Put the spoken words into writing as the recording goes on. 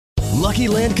Lucky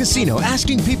Land Casino,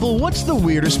 asking people, what's the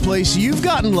weirdest place you've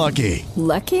gotten lucky?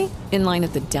 Lucky? In line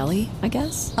at the deli, I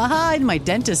guess? Aha, in my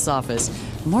dentist's office.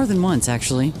 More than once,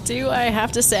 actually. Do I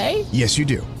have to say? Yes, you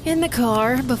do. In the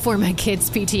car before my kids'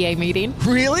 PTA meeting.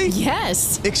 Really?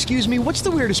 Yes. Excuse me, what's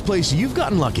the weirdest place you've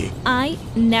gotten lucky? I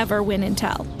never win and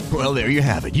tell. Well, there you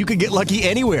have it. You can get lucky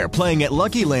anywhere, playing at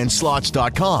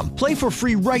LuckyLandSlots.com. Play for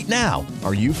free right now.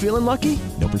 Are you feeling lucky?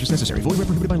 No purchase necessary. Void where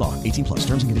prohibited by law. 18 plus.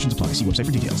 Terms and conditions apply. See website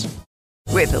for details.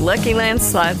 With the Lucky Land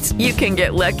Slots, you can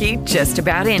get lucky just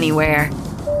about anywhere.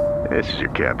 This is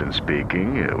your captain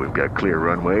speaking. We've got clear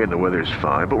runway and the weather's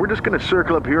fine, but we're just going to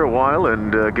circle up here a while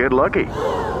and get lucky.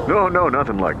 No,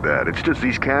 nothing like that. It's just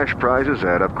these cash prizes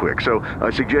add up quick. So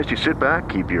I suggest you sit back,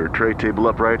 keep your tray table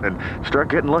upright, and start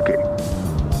getting lucky.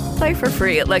 Play for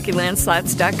free at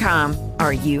LuckyLandSlots.com.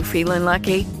 Are you feeling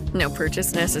lucky? No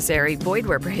purchase necessary. Void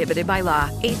where prohibited by law.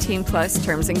 18 plus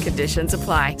terms and conditions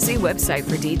apply. See website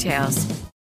for details.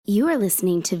 You are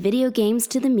listening to Video Games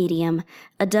to the Medium,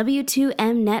 a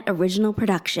W2M Net original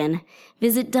production.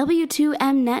 Visit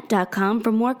W2Mnet.com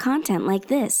for more content like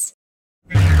this.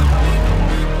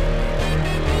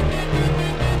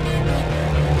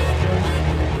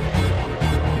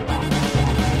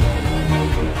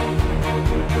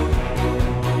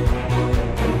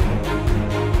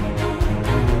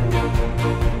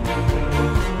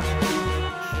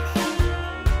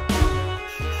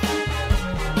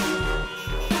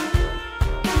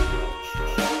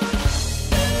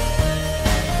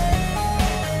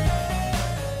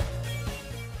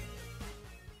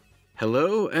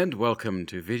 Hello and welcome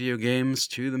to Video Games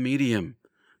to the Medium.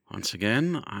 Once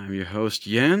again, I'm your host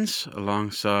Jens,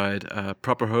 alongside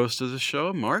proper host of the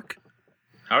show, Marc.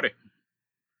 Howdy.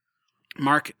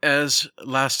 Marc, as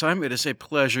last time, it is a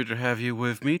pleasure to have you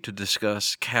with me to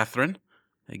discuss Catherine,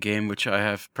 a game which I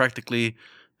have practically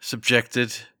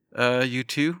subjected you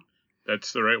to.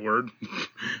 That's the right word.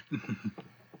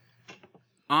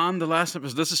 On the last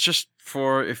episode, this is just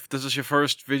for, if this is your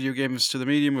first Video Games to the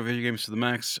Medium or Video Games to the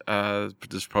Max,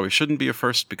 this probably shouldn't be your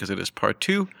first because it is part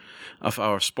 2 of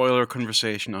our spoiler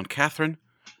conversation on Catherine.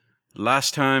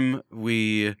 Last time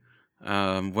we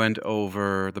went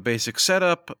over the basic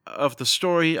setup of the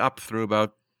story up through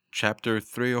about chapter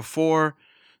 3 or 4,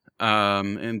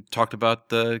 and talked about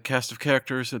the cast of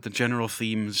characters and the general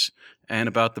themes and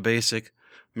about the basic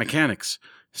mechanics.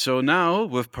 So now,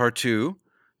 with part 2,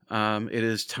 it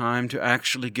is time to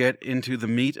actually get into the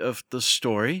meat of the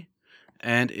story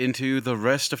and into the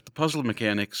rest of the puzzle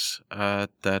mechanics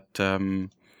that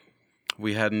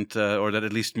we hadn't, or that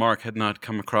at least Marc had not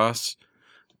come across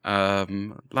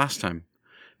last time.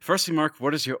 Firstly, Marc,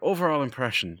 what is your overall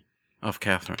impression of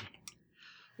Catherine?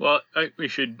 Well, I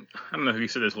don't know if you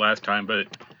said this last time,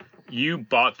 but you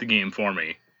bought the game for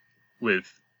me with,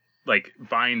 like,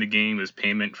 buying the game as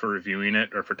payment for reviewing it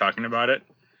or for talking about it.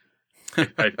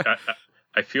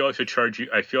 I feel I should charge you.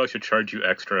 I feel I should charge you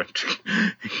extra.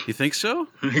 You think so?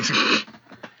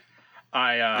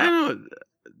 I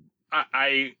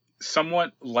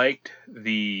somewhat liked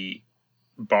the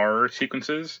bar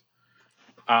sequences,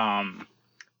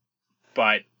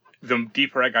 but the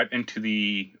deeper I got into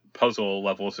the puzzle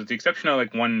levels, with the exception of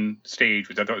like one stage,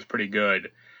 which I thought was pretty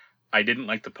good, I didn't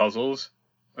like the puzzles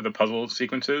or the puzzle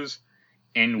sequences.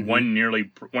 And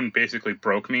one basically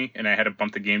broke me, and I had to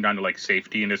bump the game down to like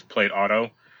safety and just play it auto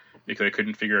because I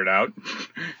couldn't figure it out.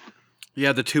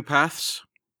 Yeah, the 2 paths.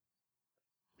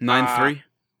 9-3.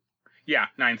 Yeah,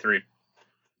 9-3.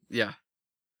 Yeah,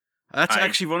 that's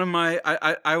actually one of my.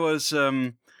 I was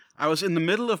in the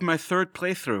middle of my 3rd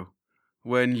playthrough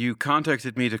when you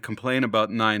contacted me to complain about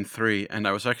 9-3, and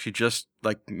I was actually just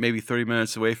like maybe 30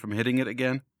 minutes away from hitting it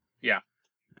again. Yeah,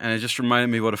 and it just reminded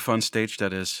me what a fun stage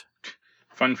that is.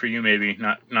 Fun for you, maybe,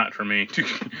 not for me.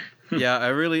 Yeah, I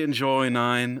really enjoy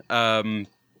 9.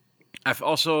 I've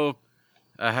also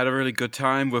had a really good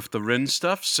time with the Rin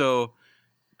stuff. So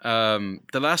the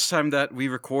last time that we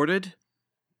recorded,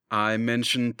 I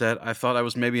mentioned that I thought I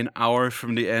was maybe an hour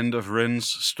from the end of Rin's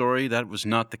story. That was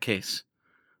not the case.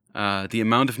 The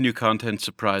amount of new content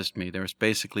surprised me. There was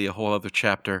basically a whole other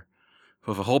chapter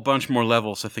with a whole bunch more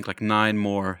levels, I think like 9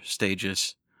 more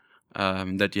stages.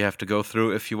 That you have to go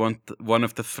through if you want one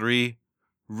of the 3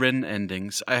 Rin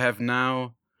endings. I have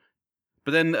now,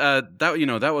 but then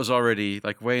that was already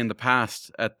like way in the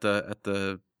past at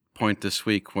the point this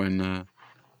week when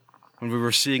we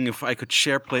were seeing if I could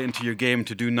share play into your game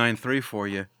to do 9-3 for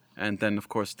you, and then of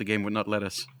course the game would not let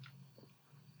us.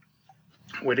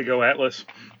 Way to go, Atlas.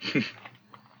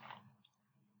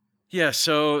 Yeah,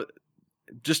 so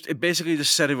it basically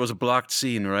just said it was a blocked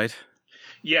scene, right?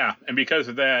 Yeah, and because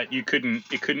of that, it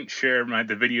couldn't share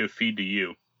the video feed to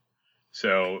you.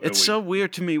 So it's so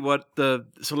weird to me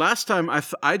so last time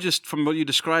I just, from what you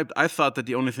described, I thought that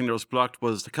the only thing that was blocked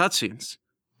was the cutscenes.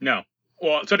 No.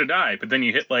 Well, so did I, but then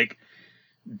you hit like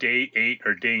day 8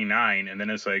 or day 9, and then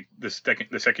it's like the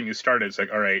second you start, it's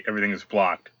like, all right, everything is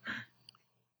blocked.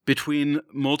 Between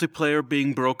multiplayer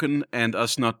being broken and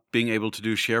us not being able to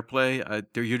do share play,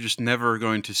 you're just never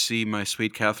going to see my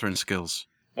sweet Catherine skills.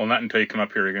 Well, not until you come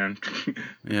up here again.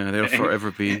 Yeah, they'll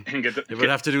forever be. They would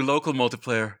have to do local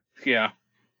multiplayer. Yeah,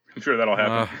 I'm sure that'll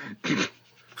happen.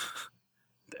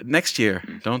 Next year,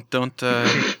 don't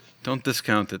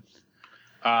discount it.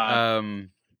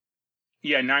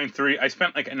 Yeah, 9-3. I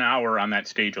spent like an hour on that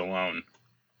stage alone,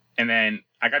 and then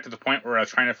I got to the point where I was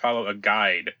trying to follow a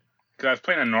guide because I was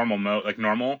playing a normal mode, like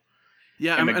normal.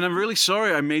 Yeah, and I'm really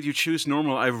sorry I made you choose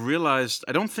normal. I realized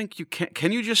I don't think you can.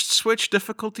 Can you just switch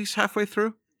difficulties halfway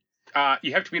through?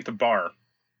 You have to be at the bar.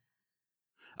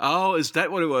 Oh, is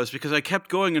that what it was? Because I kept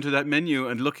going into that menu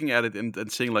and looking at it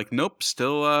and seeing like, nope,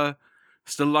 still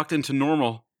locked into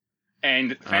normal.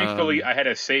 And thankfully, I had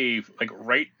a save like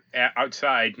right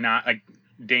outside, not like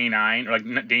day 9 or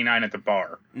like day 9 at the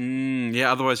bar.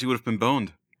 Yeah, otherwise you would have been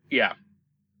boned. Yeah.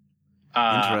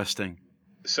 Interesting.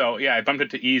 So yeah, I bumped it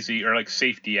to easy or like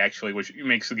safety actually, which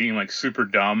makes the game like super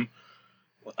dumb.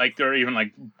 Like there are even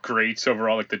like grates over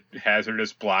all like the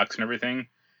hazardous blocks and everything.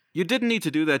 You didn't need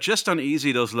to do that. Just on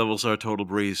easy, those levels are a total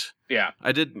breeze. Yeah.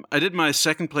 I did my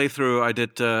second playthrough. I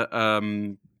did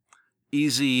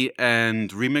easy and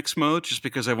remix mode just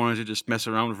because I wanted to just mess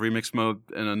around with remix mode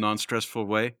in a non-stressful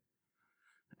way.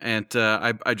 And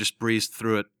I just breezed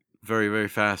through it very, very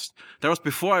fast. That was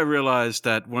before I realized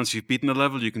that once you've beaten the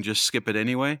level, you can just skip it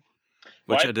anyway,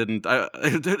 which I didn't.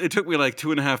 It took me like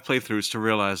 2.5 playthroughs to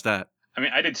realize that. I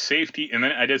mean, I did safety, and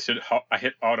then I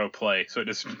hit autoplay, so it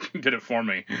just did it for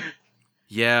me.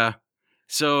 Yeah.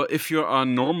 So if you're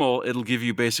on normal, it'll give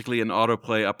you basically an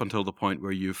autoplay up until the point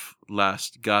where you've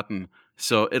last gotten.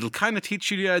 So it'll kind of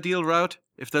teach you the ideal route,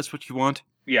 if that's what you want.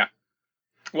 Yeah.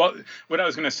 Well, what I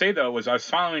was going to say, though, was I was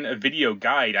following a video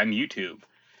guide on YouTube,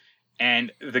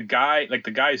 and the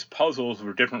guy's puzzles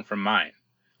were different from mine.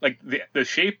 Like, the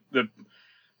shape,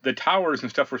 the towers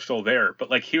and stuff were still there, but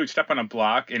like he would step on a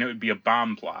block and it would be a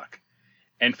bomb block.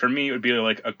 And for me, it would be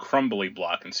like a crumbly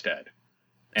block instead.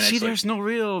 And see, there's no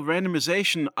real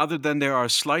randomization other than there are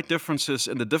slight differences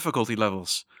in the difficulty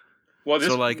levels. Well,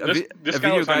 this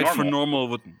video guide for normal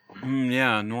would,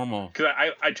 normal. Because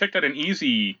I checked out an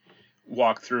easy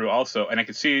walkthrough also, and I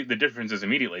could see the differences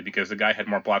immediately because the guy had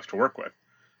more blocks to work with.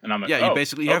 And I'm like,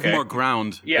 you have more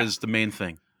ground is the main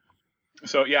thing.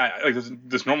 So yeah, like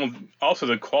this normal. Also,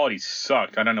 the quality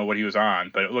sucked. I don't know what he was on,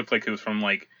 but it looked like it was from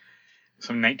like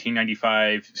some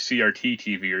 1995 CRT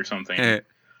TV or something. And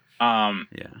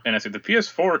I said the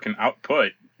PS4 can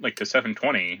output like to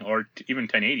 720 or even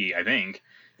 1080. I think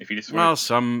if you just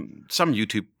some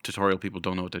YouTube tutorial people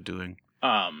don't know what they're doing.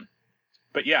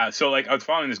 But yeah, so like I was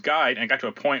following this guide and I got to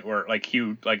a point where like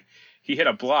he hit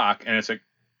a block and it's like,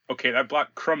 okay, that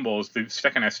block crumbles the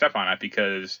second I step on it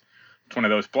because it's one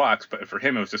of those blocks, but for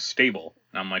him it was just stable.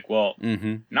 And I'm like, well,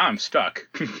 now I'm stuck.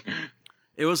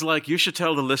 It was like, you should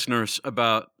tell the listeners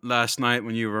about last night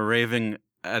when you were raving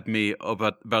at me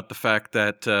about the fact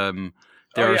that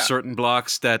there are certain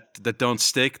blocks that don't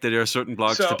stick, that there are certain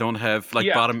blocks that don't have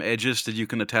bottom edges that you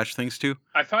can attach things to.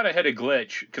 I thought I had a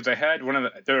glitch because I had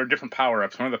there are different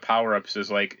power-ups. One of the power-ups is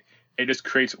like, it just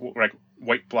creates like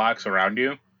white blocks around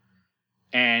you.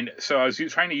 And so I was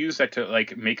trying to use that to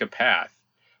like make a path.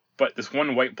 But this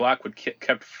one white block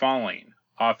kept falling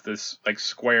off this like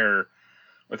square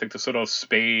with like this little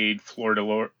spade, floor to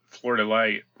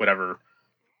light, whatever.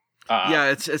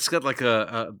 It's got like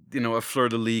a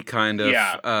fleur-de-lis kind of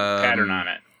pattern on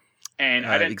it, and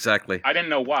I didn't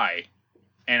know why,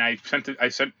 and I sent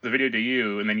the video to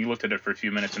you, and then you looked at it for a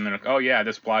few minutes, and then like, oh yeah,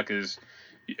 this block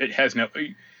it has no.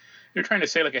 You're trying to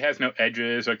say like it has no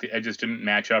edges, like the edges didn't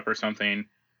match up or something,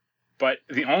 but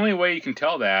the only way you can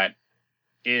tell that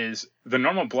is the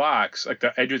normal blocks, like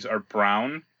the edges are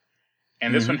brown,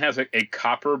 and this one has like a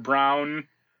copper brown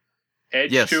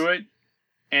edge to it.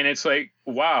 And it's like,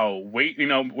 wow, way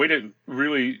to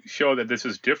really show that this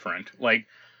is different. Like,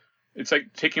 it's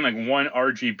like taking like one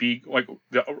RGB, like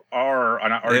the R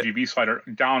on an RGB slider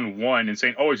down one and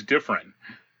saying, oh, it's different.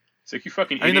 It's like, you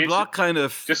fucking idiots. I mean, the block kind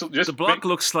of, the block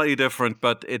looks slightly different,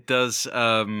 but it does,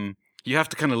 you have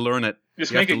to kind of learn it.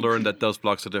 You have to learn that those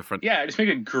blocks are different. Yeah, just make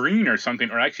it green or something,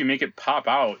 or actually make it pop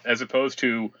out as opposed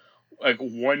to like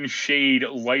one shade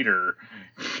lighter.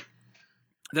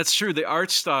 That's true. The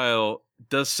art style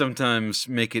does sometimes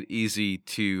make it easy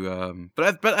to,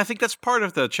 but I think that's part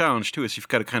of the challenge too. Is you've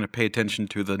got to kind of pay attention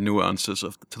to the nuances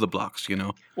to the blocks.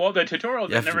 Well, the tutorial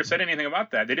never said anything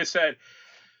about that. They just said,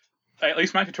 at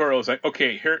least my tutorial is like,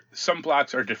 okay, here some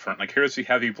blocks are different. Like here's the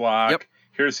heavy block. Yep.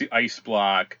 Here's the ice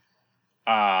block.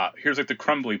 Here's like the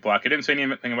crumbly block. It didn't say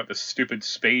anything about the stupid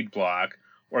spade block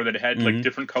or that it had like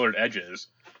different colored edges.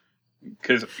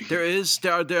 Because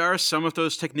there are some of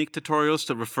those technique tutorials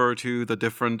that refer to the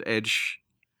different edge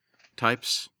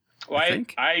types. Well, I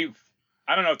think I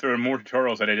don't know if there were more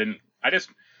tutorials that I didn't. I just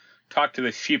talked to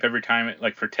the sheep every time,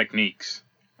 like for techniques.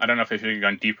 I don't know if I should have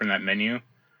gone deeper in that menu.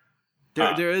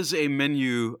 There is a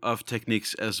menu of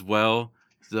techniques as well,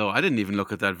 though I didn't even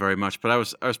look at that very much. But I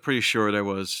was pretty sure there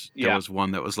was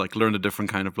one that was like learn a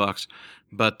different kind of blocks,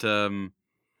 but.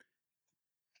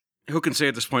 Who can say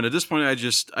at this point? At this point,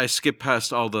 I skip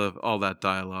past all that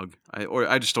dialogue.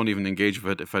 I just don't even engage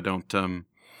with it if I don't. I'm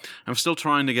still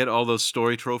trying to get all those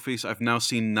story trophies. I've now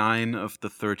seen 9 of the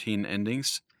 13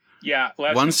 endings. Yeah,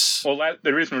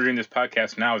 the reason we're doing this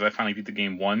podcast now is I finally beat the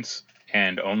game once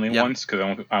and only once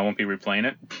because I won't be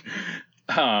replaying it.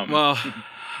 Well,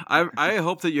 I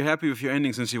hope that you're happy with your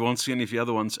ending since you won't see any of the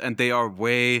other ones, and they are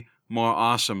way more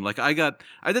awesome. Like I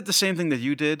did the same thing that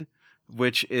you did.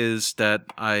 Which is that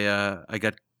I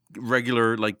got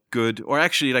regular, like, good, or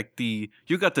actually, like,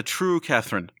 you got the true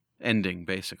Catherine ending,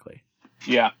 basically.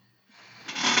 Yeah.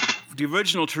 The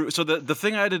original true, so the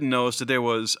thing I didn't know is that there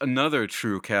was another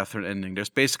true Catherine ending. There's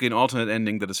basically an alternate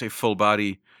ending that is a full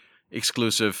body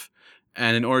exclusive,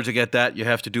 and in order to get that, you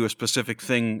have to do a specific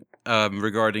thing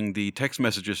regarding the text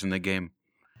messages in the game.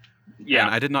 Yeah.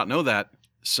 And I did not know that.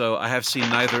 So I have seen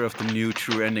neither of the new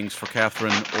true endings for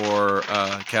Catherine or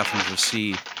Catherine of the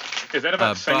Sea. Is that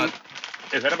about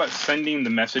sending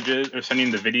the messages or sending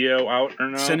the video out or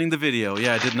no? Sending the video.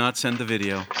 Yeah, I did not send the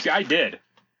video. See, I did.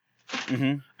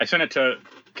 Mm-hmm. I sent it to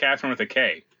Catherine with a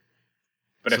K.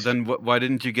 But then why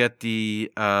didn't you get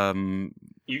the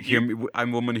hear me,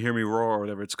 I'm woman, hear me roar, or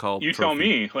whatever it's called? You tell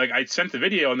me. Like, I sent the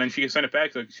video, and then she sent it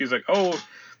back. Like, she's like, oh,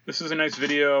 this is a nice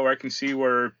video where I can see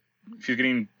where she's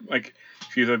getting, like,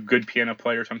 she's a good piano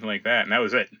player or something like that, and that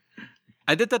was it.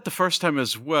 I did that the first time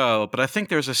as well, but I think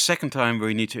there's a second time where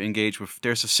you need to engage with,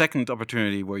 there's a second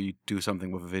opportunity where you do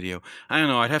something with a video. I don't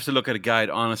know, I'd have to look at a guide,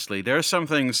 honestly. There are some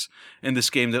things in this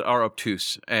game that are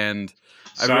obtuse, and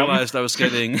I realized I was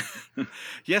getting,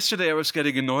 yesterday I was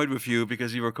getting annoyed with you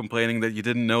because you were complaining that you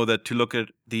didn't know that to look at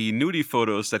the nudie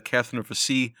photos that Catherine of the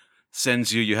Sea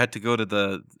sends you, you had to go to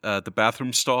the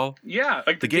bathroom stall. Yeah.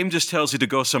 Like the game just tells you to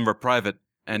go somewhere private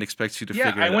and expects you to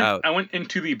figure it out. I went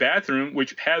into the bathroom,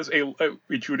 which has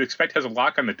which you would expect has a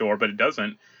lock on the door, but it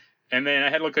doesn't. And then I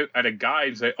had to look at a guide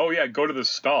and say, "Oh yeah, go to the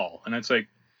stall." And it's like,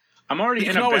 I'm already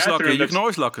in a bathroom. You can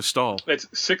always lock a stall. That's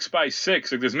 6 by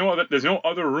 6. Like there's no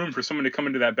other room for someone to come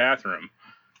into that bathroom.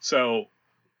 So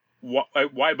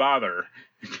why bother?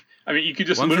 I mean, you could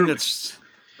just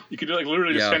you could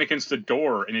literally just stand against the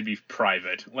door and it'd be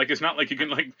private. Like it's not like you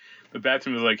can the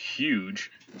bathroom is like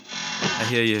huge. I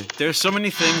hear you. There's so many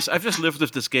things. I've just lived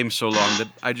with this game so long that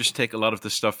I just take a lot of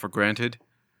this stuff for granted.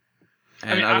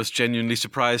 And I was genuinely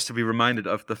surprised to be reminded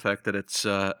of the fact that it's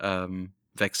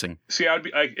vexing. See,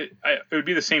 it would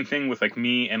be the same thing with like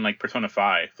me and like Persona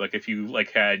 5. Like if you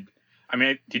had,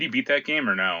 did you beat that game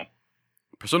or no?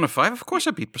 Persona 5? Of course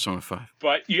I beat Persona 5.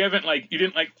 But you haven't you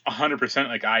didn't 100%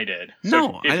 like I did.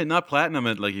 So I did not platinum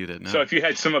it like you did. No. So if you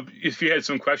had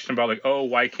some question about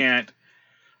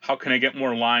how can I get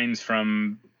more lines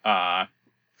from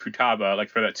Futaba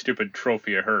for that stupid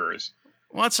trophy of hers?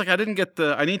 Well, it's I didn't get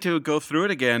I need to go through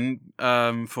it again,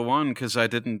 for one, because I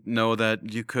didn't know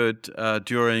that you could,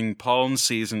 during Pollen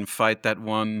season, fight that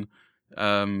one,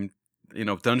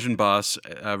 dungeon boss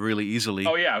really easily.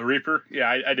 Oh, yeah, Reaper.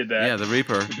 Yeah, I did that. Yeah, the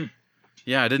Reaper.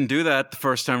 Yeah, I didn't do that the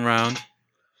first time around.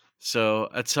 So,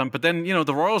 but then,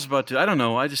 the Royal's about to, I don't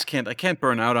know, I can't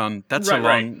burn out on, that's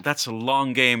a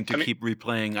long game to keep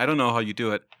replaying. I don't know how you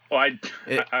do it. Well, I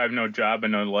have no job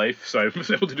and no life, so I was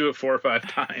able to do it 4 or 5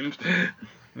 times.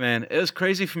 Man, it was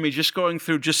crazy for me just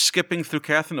skipping through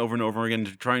Catherine over and over again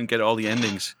to try and get all the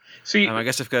endings. See, I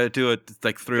guess I've got to do it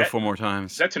 3 or 4 more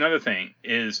times. That's another thing,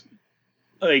 is,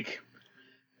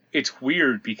 it's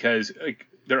weird because,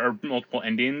 there are multiple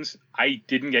endings. I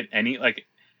didn't get any,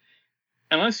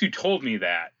 unless you told me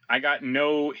that, I got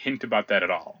no hint about that at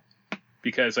all.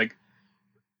 Because,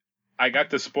 I got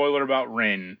the spoiler about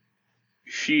Rin,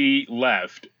 she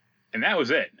left, and that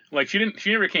was it.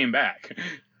 She never came back.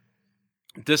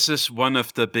 This is one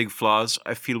of the big flaws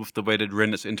I feel with the way that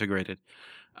Rin is integrated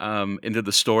into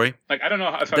the story. I don't know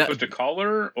if I'm supposed to call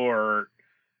her, or...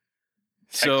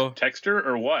 text her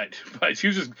or what? But she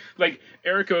was just like,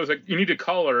 Erica was like, you need to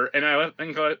call her, and I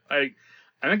think I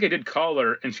did call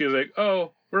her, and she was like,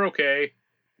 oh, we're okay,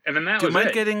 and then that was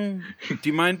it. Do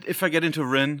you mind if I get into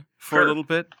Rin for a little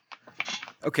bit?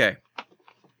 Okay.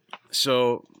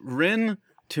 So Rin,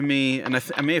 to me, and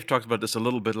I may have talked about this a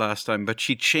little bit last time, but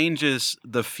she changes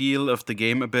the feel of the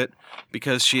game a bit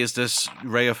because she is this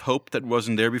ray of hope that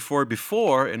wasn't there before.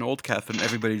 Before, in old Catherine,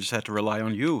 everybody just had to rely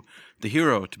on you, the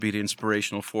hero, to be the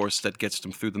inspirational force that gets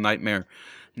them through the nightmare.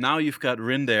 Now you've got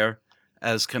Rin there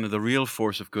as kind of the real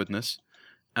force of goodness.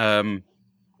 And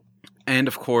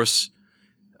of course,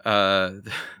 she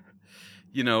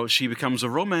becomes a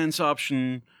romance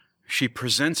option. She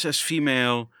presents as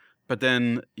female, but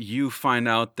then you find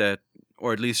out that,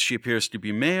 or at least she appears to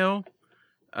be male.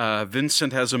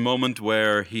 Vincent has a moment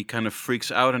where he kind of freaks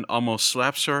out and almost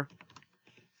slaps her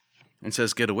and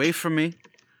says, "Get away from me."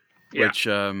 Yeah. Which,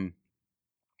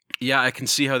 I can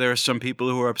see how there are some people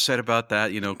who are upset about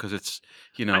that, because it's,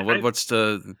 what's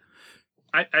the...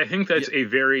 I think that's a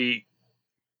very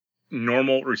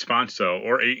normal response, though,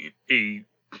 or a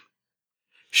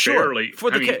sure. Barely.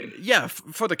 For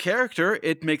the character,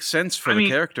 it makes sense for the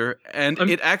character, and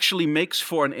it actually makes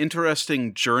for an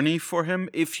interesting journey for him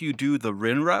if you do the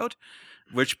Rin route,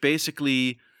 which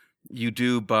basically you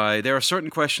do by... There are certain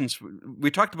questions...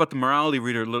 We talked about the morality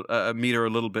meter a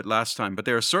little bit last time, but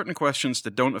there are certain questions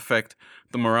that don't affect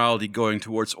the morality going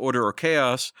towards order or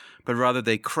chaos, but rather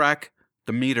they crack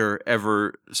the meter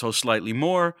ever so slightly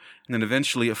more, and then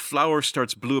eventually a flower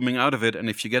starts blooming out of it, and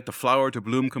if you get the flower to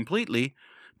bloom completely...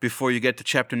 Before you get to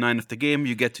chapter 9 of the game,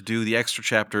 you get to do the extra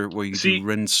chapter where you do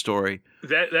Rin's story.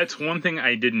 That's one thing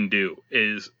I didn't do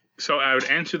is, so I would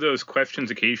answer those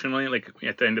questions occasionally, like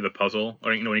at the end of the puzzle,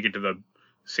 or when you get to the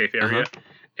safe area,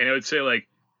 and it would say like,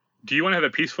 do you want to have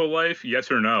a peaceful life? Yes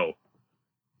or no?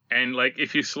 And like,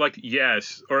 if you select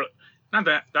yes, or not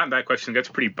that question, that's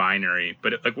pretty binary,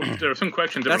 but there are some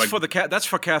questions that that's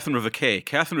for Catherine with a K.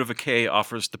 Catherine with a K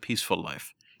offers the peaceful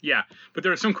life. Yeah, but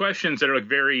there are some questions that are like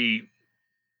very...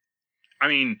 I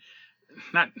mean,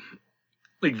 not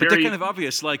like very... But they're kind of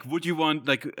obvious. Like, would you want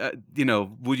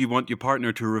your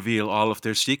partner to reveal all of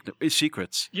their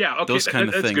secrets? Yeah, okay. Those kind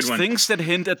of things. A good one. Things that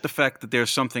hint at the fact that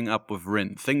there's something up with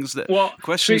Rin.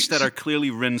 Questions that are clearly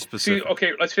Rin specific.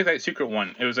 Okay, let's take that secret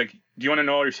one. It was like, do you want to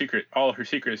know all of her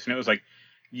secrets? And it was like,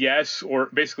 yes, or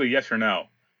basically yes or no.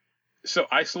 So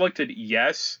I selected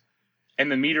yes,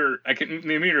 and the meter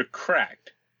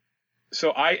cracked.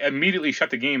 So I immediately shut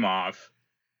the game off.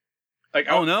 Like,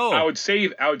 I would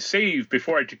save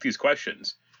before I took these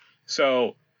questions.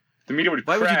 So the meter would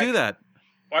crack. Why would you do that?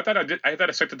 Well, I thought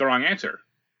I selected the wrong answer.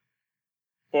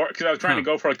 Or because I was trying to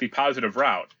go for like the positive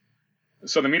route.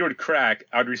 So the meter would crack,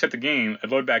 I would reset the game,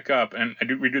 I'd load back up, and I'd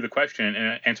redo the question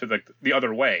and answer like the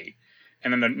other way.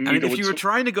 And then the meter if you were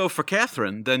trying to go for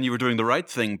Catherine, then you were doing the right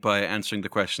thing by answering the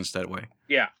questions that way.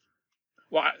 Yeah.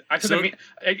 Well, I thought it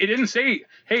didn't say,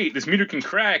 "Hey, this meter can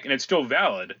crack and it's still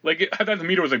valid." Like I thought the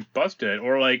meter was like busted,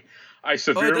 or like I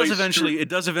severely. It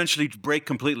does eventually break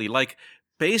completely. Like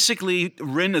basically,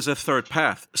 Rin is a third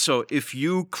path. So if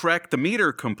you crack the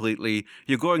meter completely,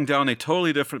 you're going down a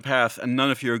totally different path, and none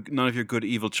of your good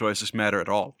evil choices matter at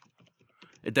all.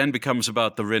 It then becomes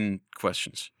about the Rin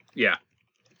questions. Yeah.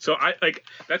 So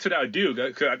that's what I would do.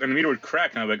 Because the meter would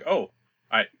crack, and I was like, "Oh,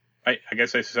 I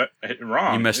guess I hit it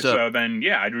wrong." You messed up. So then,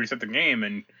 I'd reset the game,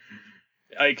 and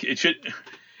like it should.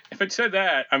 If it said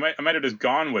that, I might have just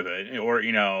gone with it, or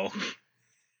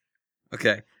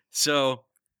Okay, so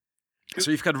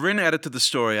you've got Rin added to the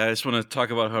story. I just want to talk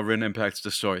about how Rin impacts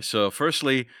the story. So,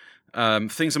 firstly,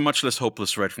 things are much less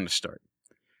hopeless right from the start.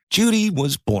 Judy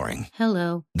was boring.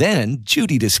 Hello. Then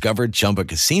Judy discovered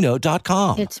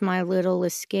ChumbaCasino.com. It's my little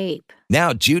escape.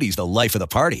 Now Judy's the life of the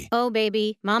party. Oh,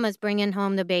 baby, mama's bringing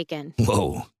home the bacon.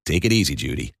 Whoa, take it easy,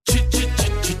 Judy.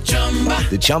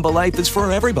 The Chumba life is for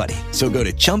everybody. So go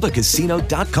to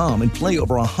ChumbaCasino.com and play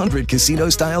over 100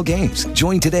 casino-style games.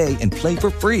 Join today and play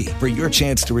for free for your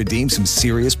chance to redeem some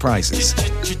serious prizes.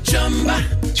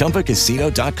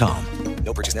 ChumbaCasino.com.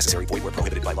 No purchase necessary. Void where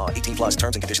prohibited by law. 18+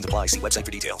 terms and conditions apply. See website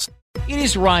for details. It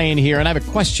is Ryan here, and I have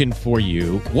a question for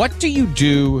you. What do you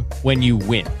do when you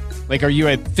win? Like, are you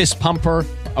a fist pumper,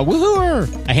 a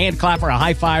woohooer, a hand clapper, a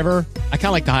high fiver? I kind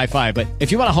of like the high five, but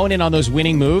if you want to hone in on those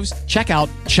winning moves, check out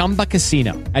Chumba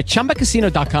Casino. At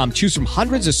ChumbaCasino.com, choose from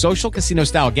hundreds of social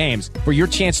casino-style games for your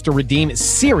chance to redeem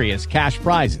serious cash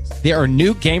prizes. There are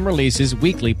new game releases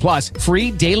weekly, plus free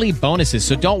daily bonuses,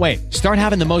 so don't wait. Start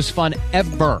having the most fun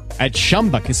ever at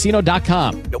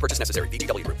ChumbaCasino.com. No purchase necessary.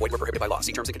 VG2TM. Void where prohibited by law.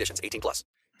 See terms and conditions. 18+.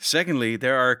 Secondly,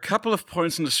 there are a couple of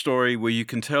points in the story where you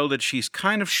can tell that she's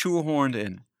kind of shoehorned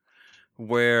in.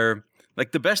 where,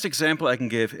 like, the best example I can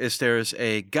give is there's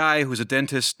a guy who's a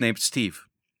dentist named Steve.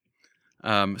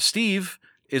 Steve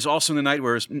is also in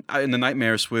the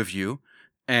Nightmares with you,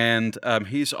 and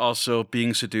he's also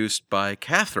being seduced by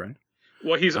Catherine.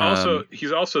 Well, he's also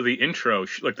the intro,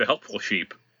 like the helpful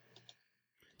sheep.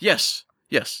 Yes.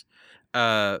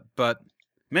 But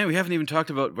man, we haven't even talked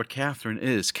about what Catherine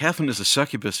is. Catherine is a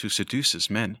succubus who seduces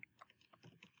men.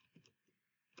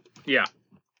 Yeah.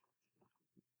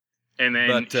 And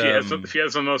then she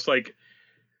has the most like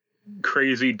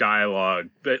crazy dialogue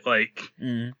that like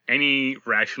any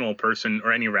rational person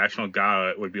or any rational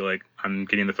guy would be like, I'm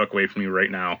getting the fuck away from you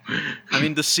right now. I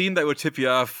mean, the scene that would tip you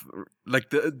off, like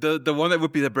the one that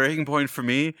would be the breaking point for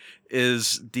me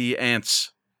is the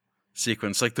ants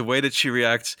sequence. Like the way that she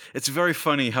reacts, it's very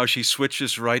funny how she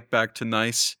switches right back to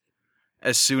nice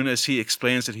as soon as he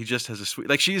explains that he just has a sweet.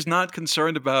 Like she's not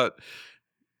concerned about.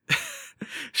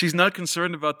 She's not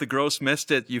concerned about the gross mess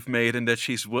that you've made and that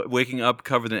she's waking up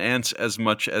covered in ants as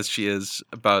much as she is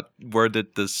about where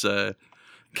did this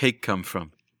cake come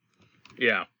from.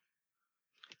 Yeah.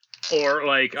 Or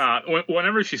like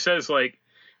whenever she says like,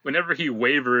 whenever he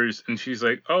wavers and she's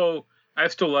like, oh, I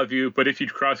still love you, but if you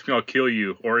cross me, I'll kill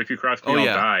you. Or if you cross me, I'll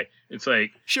die. It's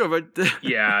like, sure, but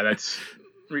yeah, that's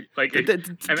like.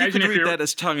 Imagine you could read that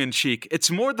as tongue in cheek. It's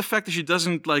more the fact that she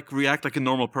doesn't like react like a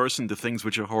normal person to things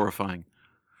which are horrifying.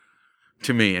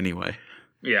 To me, anyway.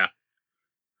 Yeah.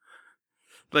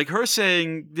 Like her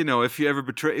saying, you know, if you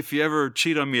ever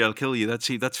cheat on me, I'll kill you.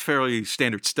 That's fairly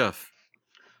standard stuff.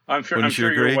 I'm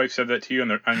sure your wife said that to you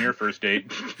on your first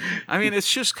date. I mean,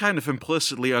 it's just kind of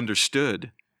implicitly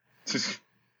understood.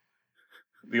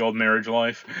 The old marriage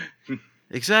life.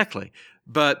 Exactly.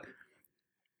 But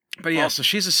yeah, so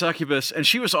she's a succubus, and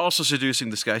she was also seducing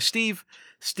this guy, Steve.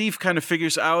 Steve kind of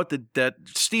figures out that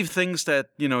Steve thinks that,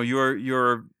 you know,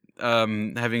 you're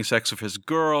having sex with his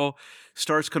girl,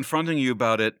 starts confronting you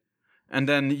about it, and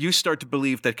then you start to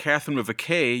believe that Catherine with a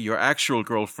K, your actual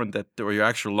girlfriend, or your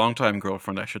actual longtime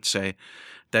girlfriend, I should say,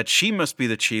 that she must be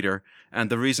the cheater, and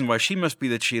the reason why she must be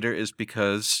the cheater is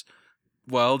because,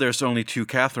 well, there's only two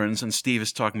Catherines, and Steve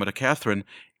is talking about a Catherine,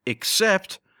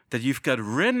 except that you've got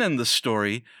Rin in the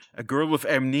story, a girl with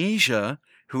amnesia,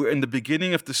 who in the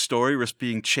beginning of the story was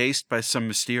being chased by some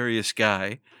mysterious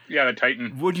guy. Yeah, the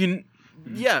Titan. Would you...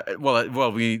 Yeah,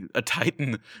 a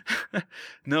Titan.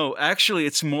 No, actually,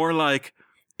 it's more like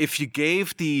if you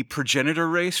gave the progenitor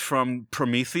race from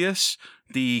Prometheus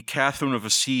the Catherine of a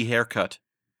C haircut.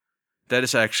 That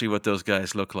is actually what those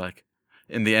guys look like.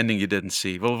 In the ending you didn't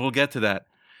see. Well, we'll get to that.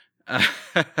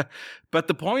 But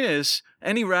the point is,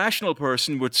 any rational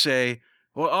person would say,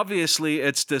 well, obviously,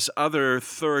 it's this other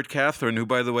third Catherine, who,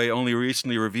 by the way, only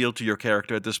recently revealed to your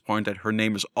character at this point that her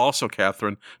name is also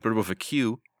Catherine, but with a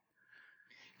Q.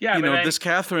 Yeah, this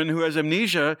Catherine who has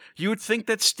amnesia, you would think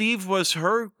that Steve was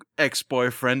her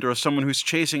ex-boyfriend or someone who's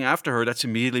chasing after her. That's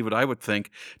immediately what I would think.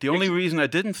 The only reason I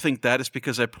didn't think that is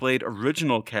because I played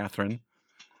original Catherine.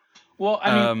 Well,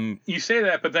 I mean, you say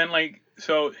that, but then, like,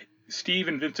 so Steve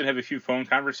and Vincent have a few phone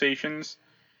conversations,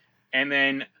 and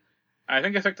then I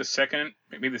think it's like the second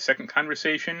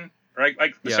conversation, or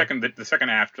like the second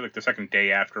after, like the second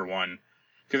day after one,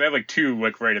 because I have like two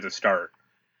like right at the start.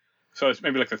 So it's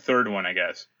maybe like the third one, I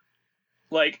guess.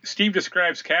 Like, Steve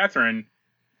describes Catherine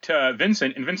to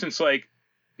Vincent, and Vincent's like,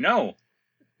 no,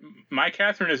 my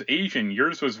Catherine is Asian,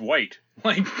 yours was white.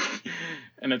 Like,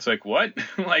 and it's like, what?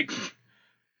 Like,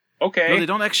 okay. No, they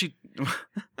don't actually...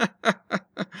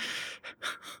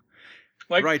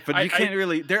 Like, right, but you can't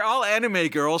really... They're all anime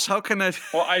girls, how can I...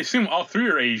 Well, I assume all three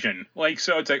are Asian. Like,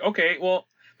 so it's like, okay, well...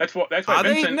 That's why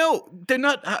Vincent... No, they're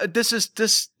not.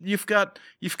 You've got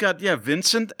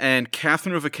Vincent and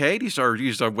Catherine with a K. These are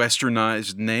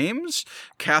westernized names.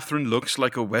 Catherine looks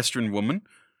like a Western woman.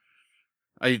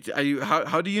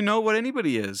 How do you know what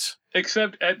anybody is?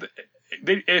 Except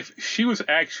if she was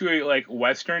actually like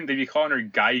Western, they'd be calling her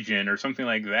Gaijin or something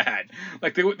like that.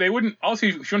 Like they wouldn't. Also,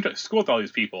 she went to school with all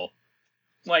these people.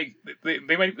 Like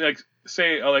they might like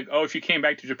say like, oh, she came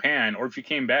back to Japan, or if she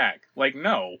came back. Like,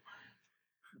 no.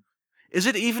 Is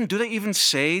it even? Do they even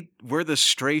say where the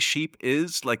stray sheep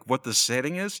is? Like what the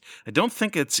setting is? I don't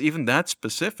think it's even that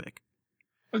specific.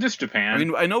 Well, just Japan. I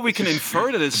mean, I know we can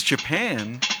infer that it's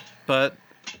Japan, but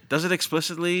does it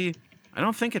explicitly? I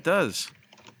don't think it does.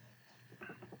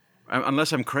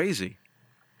 Unless I'm crazy.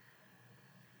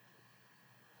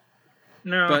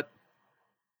 No. But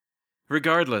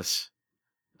regardless,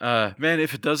 man,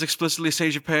 if it does explicitly say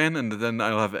Japan, and then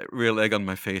I'll have a real egg on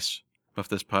my face of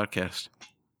this podcast.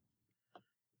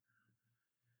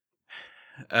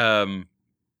 What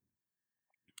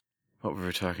were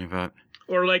we talking about?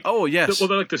 Or like, oh yes, the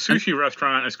sushi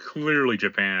restaurant is clearly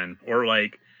Japan, or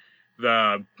like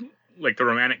the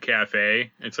romantic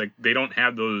cafe. It's like they don't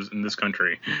have those in this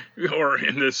country, or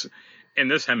in this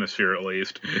hemisphere at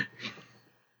least.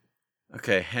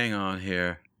 Okay, hang on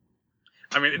here.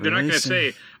 I mean, they're not going to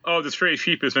say, "Oh, the stray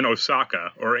sheep is in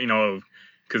Osaka," or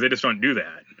because they just don't do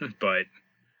that. But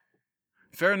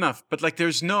fair enough. But like,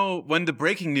 there's no when the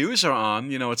breaking news are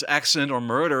on. It's accident or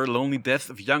murder, lonely death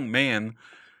of young man.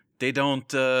 They don't.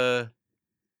 They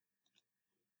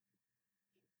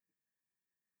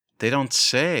don't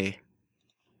say.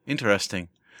 Interesting.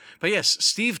 But yes,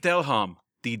 Steve Delholm,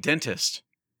 the dentist.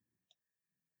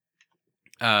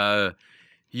 There's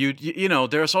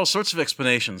all sorts of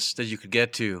explanations that you could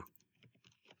get to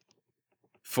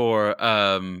for,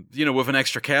 with an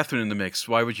extra Catherine in the mix.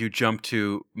 Why would you jump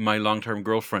to my long-term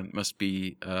girlfriend must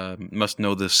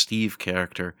know the Steve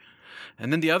character?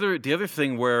 And then the other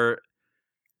thing where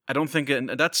I don't think, and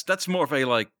that's more of a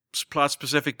like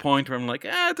plot-specific point where I'm like,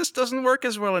 this doesn't work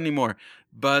as well anymore.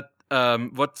 But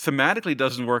what thematically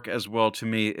doesn't work as well to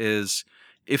me is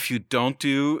if you don't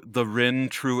do the Rin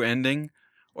true ending,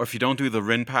 or if you don't do the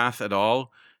Rin path at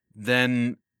all,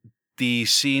 then the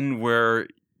scene where,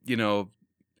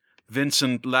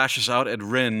 Vincent lashes out at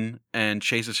Rin and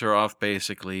chases her off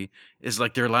basically is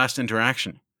like their last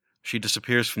interaction. She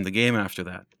disappears from the game after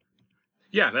that.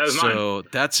 Yeah, that was mine. So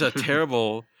that's a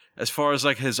terrible, as far as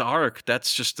like his arc,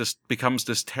 that's just becomes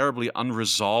this terribly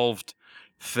unresolved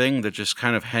thing that just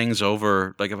kind of hangs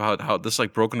over, like about how this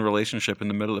like broken relationship in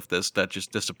the middle of this that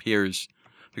just disappears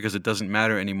because it doesn't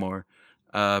matter anymore.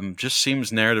 Just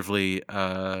seems narratively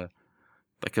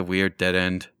like a weird dead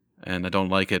end, and I don't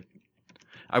like it.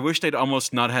 I wish they'd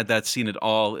almost not had that scene at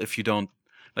all. If you don't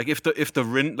like, if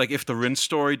the Rin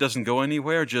story doesn't go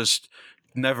anywhere, just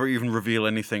never even reveal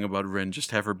anything about Rin.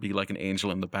 Just have her be like an angel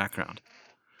in the background,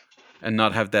 and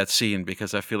not have that scene,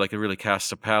 because I feel like it really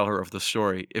casts a pallor of the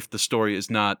story. If the story is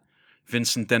not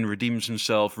Vincent then redeems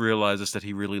himself, realizes that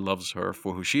he really loves her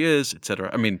for who she is, etc.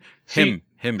 I mean, him.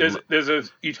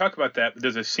 You talk about that.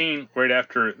 There's a scene right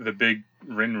after the big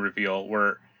Rin reveal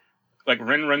where, like,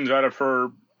 Rin runs out of her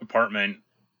apartment.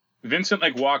 Vincent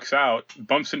walks out,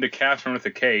 bumps into Catherine with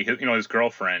a K, his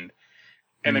girlfriend,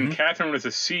 and then Catherine with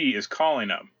a C is calling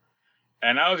him.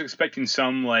 And I was expecting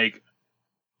some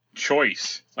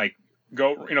choice,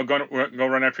 go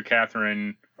run after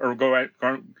Catherine, or go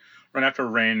run after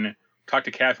Rin. Talk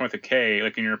to Catherine with a K,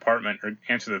 in your apartment, or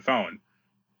answer the phone.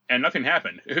 And nothing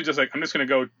happened. It was just I'm just going to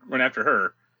go run after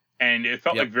her. And it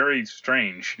felt very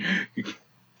strange.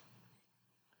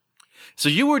 So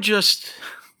you were just...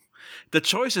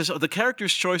 The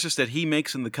character's choices that he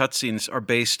makes in the cutscenes are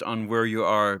based on where you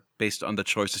are, based on the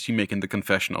choices you make in the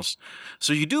confessionals.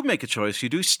 So you do make a choice. You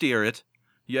do steer it.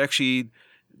 You actually...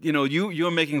 you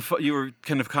were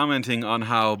kind of commenting on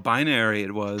how binary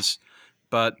it was,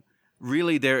 but...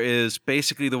 Really, there is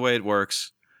basically the way it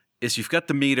works is you've got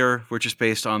the meter, which is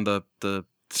based on the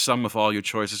sum of all your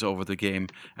choices over the game.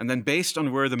 And then based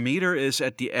on where the meter is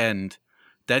at the end,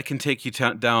 that can take you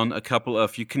down a couple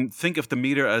of... You can think of the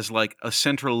meter as like a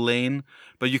central lane,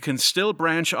 but you can still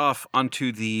branch off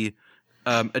onto the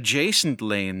adjacent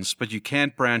lanes, but you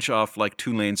can't branch off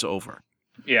 2 lanes over.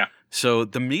 Yeah. So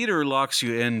the meter locks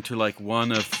you into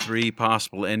one of 3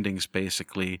 possible endings,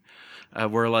 basically.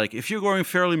 Where if you're going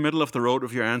fairly middle of the road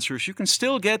with your answers, you can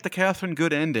still get the Catherine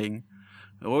good ending,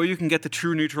 or you can get the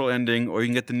true neutral ending, or you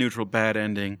can get the neutral bad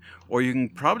ending, or you can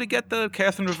probably get the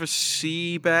Catherine with a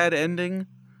C bad ending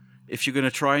if you're going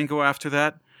to try and go after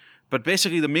that. But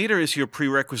basically, the meter is your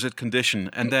prerequisite condition,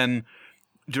 and then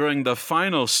during the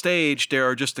final stage, there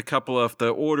are just a couple of the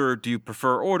order. Do you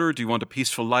prefer order? Do you want a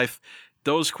peaceful life?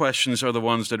 Those questions are the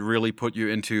ones that really put you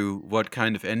into what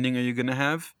kind of ending are you going to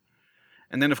have.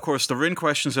 And then, of course, the Rin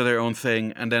questions are their own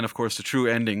thing. And then, of course, the true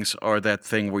endings are that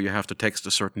thing where you have to text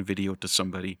a certain video to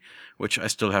somebody, which I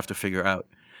still have to figure out.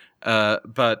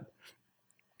 But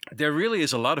there really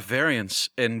is a lot of variance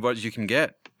in what you can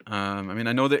get.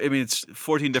 It's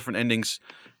 14 different endings.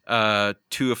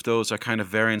 2 of those are kind of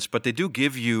variants, but they do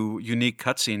give you unique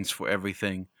cutscenes for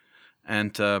everything.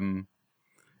 And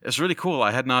it's really cool.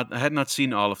 I had not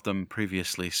seen all of them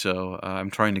previously, so I'm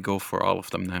trying to go for all of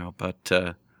them now.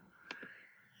 But...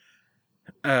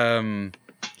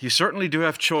 you certainly do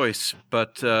have choice,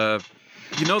 but the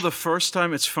first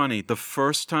time, it's funny, the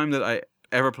first time that I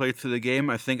ever played through the game,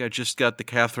 I think I just got the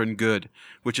Catherine good,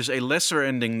 which is a lesser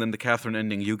ending than the Catherine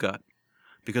ending you got,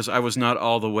 because I was not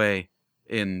all the way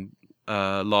in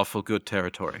lawful good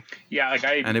territory. Yeah,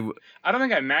 I don't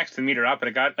think I maxed the meter out, but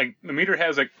I got the meter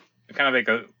has kind of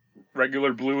a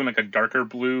regular blue and a darker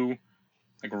blue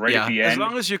like right at the end. As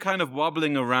long as you're kind of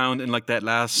wobbling around in like that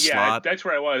last yeah, slot. That's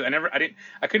where I was.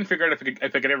 I couldn't figure out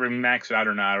if I could ever max it out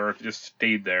or not, or if it just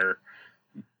stayed there.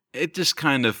 It just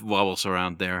kind of wobbles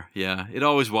around there. Yeah, it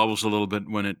always wobbles a little bit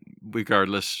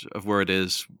regardless of where it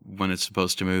is when it's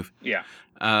supposed to move. Yeah.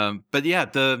 But yeah,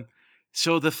 the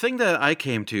thing that I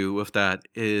came to with that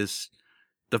is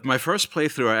my first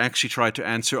playthrough, I actually tried to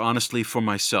answer honestly for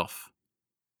myself.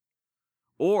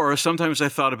 Or sometimes I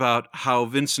thought about how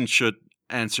Vincent should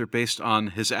answer based on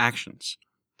his actions.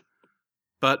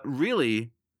 But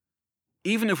really,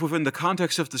 even if within the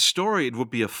context of the story it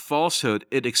would be a falsehood,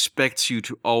 it expects you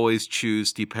to always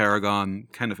choose the Paragon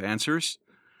kind of answers.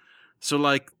 So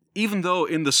like, even though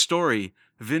in the story,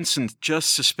 Vincent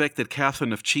just suspected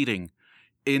Catherine of cheating,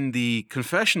 in the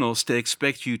confessionals they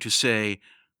expect you to say,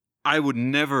 I would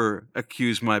never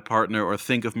accuse my partner or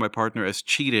think of my partner as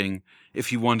cheating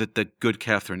if you wanted the good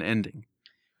Catherine ending.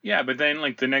 Yeah, but then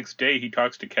like the next day he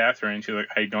talks to Catherine and she's like,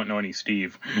 I don't know any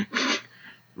Steve.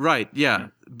 Right, yeah.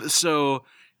 So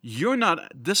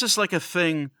this is like a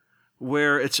thing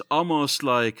where it's almost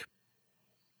like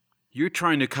you're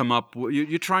trying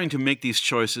to make these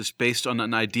choices based on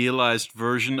an idealized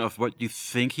version of what you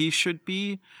think he should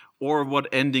be or what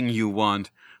ending you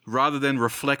want, rather than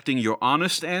reflecting your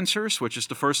honest answers, which is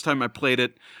the first time I played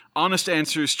it. Honest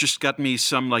answers just got me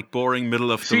some like boring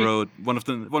middle of the road, one of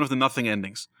the nothing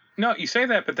endings. No, you say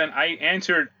that, but then I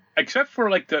answered, except for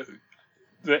like the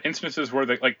instances where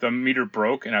the meter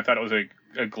broke and I thought it was a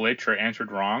glitch or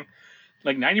answered wrong.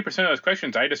 Like 90% of those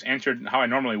questions, I just answered how I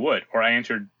normally would, or I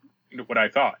answered what I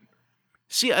thought.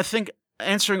 See, I think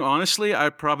answering honestly,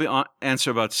 I'd probably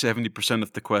answer about 70%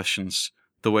 of the questions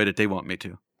the way that they want me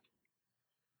to.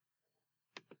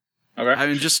 Okay. I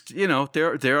mean, just,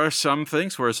 there are some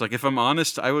things where it's like, if I'm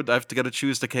honest, I have to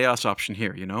choose the chaos option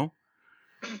here,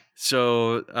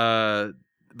 So,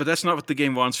 but that's not what the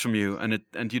game wants from you,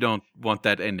 and you don't want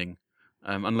that ending,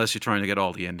 unless you're trying to get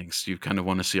all the endings. You kind of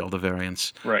want to see all the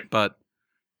variants. Right. But,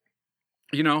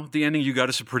 the ending you got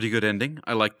is a pretty good ending.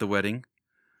 I like the wedding,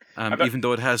 even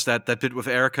though it has that bit with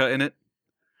Erica in it.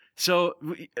 So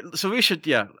we should,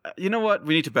 you know what?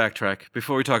 We need to backtrack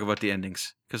before we talk about the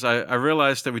endings, because I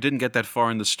realized that we didn't get that far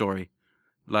in the story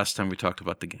last time we talked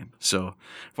about the game. So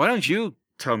why don't you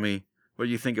tell me what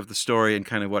you think of the story and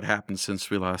kind of what happened since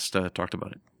we last talked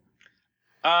about it?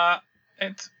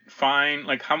 It's fine.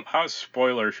 Like, how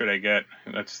spoiler should I get?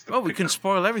 We can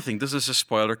spoil everything. This is a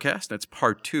spoiler cast. That's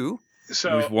part 2.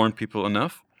 So we've warned people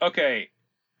enough. Okay,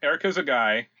 Erica's a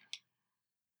guy,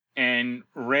 and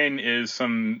Ren is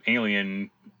some alien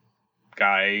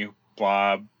guy,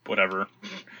 blah, whatever.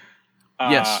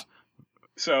 Yes.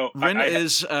 So Ren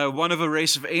is one of a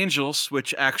race of angels,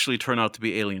 which actually turn out to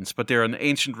be aliens, but they're an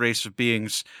ancient race of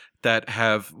beings that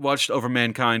have watched over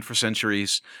mankind for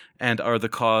centuries and are the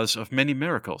cause of many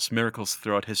miracles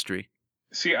throughout history.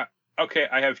 See, okay,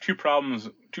 I have two problems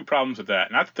with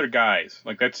that. Not that they're guys,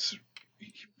 like that's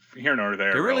here nor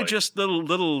there. They're really just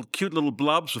little cute little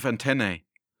blobs with antennae.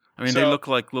 I mean, they look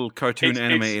like little cartoon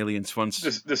anime aliens once.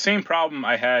 The same problem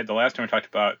I had the last time I talked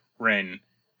about Ren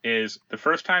is the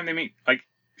first time they meet, like,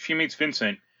 she meets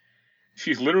Vincent,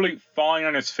 she's literally falling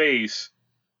on his face,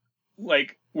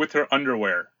 like, with her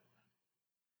underwear.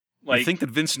 Like, I think that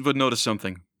Vincent would notice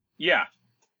something. Yeah.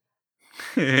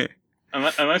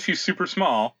 Unless he's super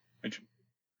small, which,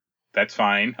 that's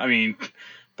fine. I mean,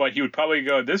 but he would probably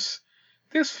go, this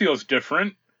feels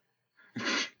different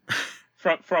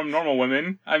from normal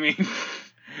women. I mean...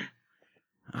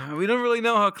 we don't really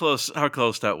know how close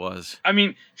that was. I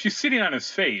mean, she's sitting on his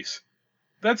face.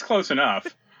 That's close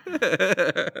enough.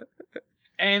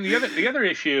 And the other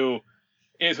issue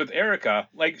is with Erica.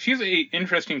 Like, she's a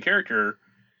interesting character,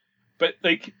 but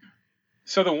like,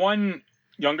 so the one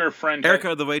younger friend,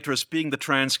 Erica, the waitress, being the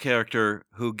trans character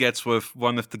who gets with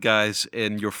one of the guys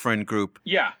in your friend group.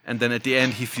 Yeah. And then at the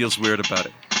end, he feels weird about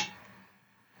it.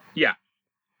 Yeah.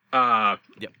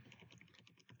 Yep.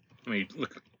 Let me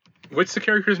look. What's the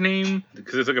character's name?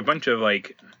 Because there's like a bunch of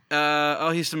like...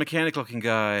 he's the mechanic-looking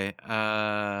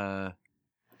guy.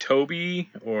 Toby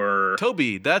or...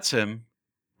 Toby, that's him.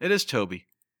 It is Toby.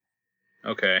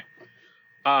 Okay.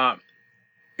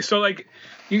 So like,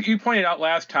 you pointed out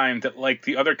last time that like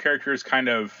the other characters kind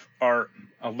of are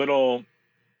a little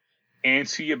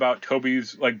antsy about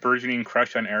Toby's like burgeoning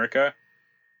crush on Erica.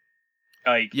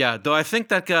 Like, yeah, though I think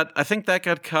that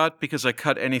got cut because I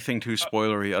cut anything too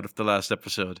spoilery out of the last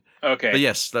episode. Okay. But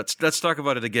yes, let's talk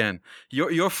about it again.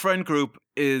 Your friend group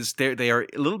they are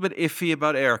a little bit iffy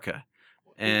about Erica,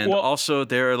 And also,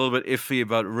 they're a little bit iffy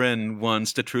about Rin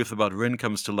once the truth about Rin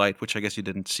comes to light, which I guess you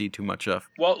didn't see too much of.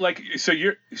 Well, like, so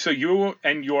you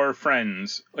and your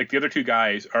friends, like the other two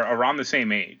guys, are around the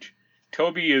same age.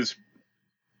 Toby is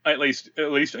at least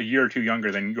a year or two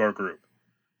younger than your group.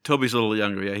 Toby's a little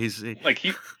younger, yeah. I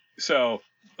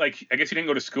guess he didn't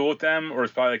go to school with them, or is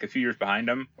probably like a few years behind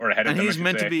them or ahead of them. And he's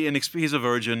meant to be he's a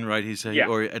virgin, right?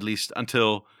 Or at least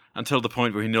until the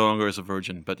point where he no longer is a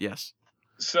virgin. But yes.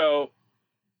 So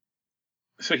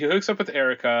he hooks up with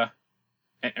Erica.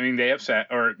 I mean, they have sex,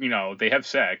 or they have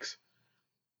sex.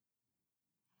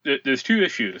 There's two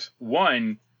issues.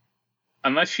 One,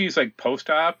 unless she's like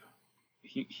post-op,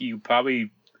 he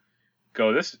probably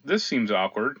go, this seems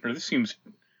awkward, or this seems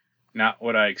not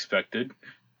what I expected.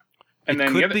 And it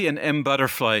then could be an M.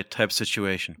 Butterfly type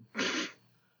situation.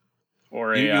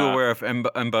 Or you aware of M.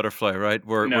 Butterfly, right?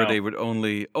 Where they would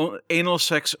anal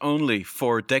sex only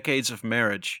for decades of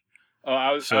marriage. Oh,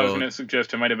 I was going to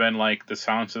suggest it might have been like The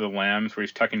Silence of the Lambs, where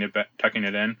he's tucking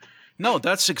it in. No,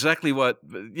 that's exactly what.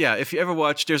 Yeah, if you ever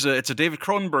watch, it's a David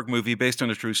Cronenberg movie based on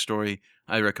a true story.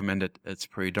 I recommend it. It's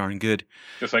pretty darn good.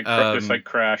 Just like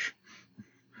Crash.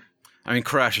 I mean,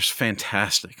 Crash is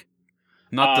fantastic.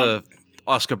 Not the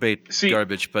Oscar bait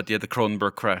garbage, but the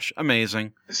Cronenberg Crash,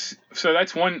 amazing. So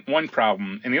that's one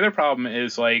problem, and the other problem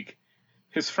is like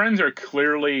his friends are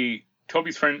clearly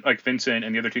Toby's friend, like Vincent,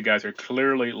 and the other two guys are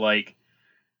clearly like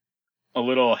a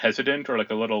little hesitant or like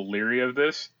a little leery of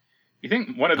this. You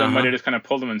think one of them might have just kind of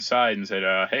pulled him inside and said,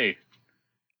 "Hey."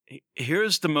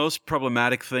 Here's the most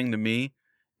problematic thing to me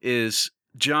is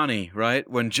Johnny, right?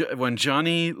 When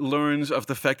Johnny learns of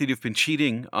the fact that you've been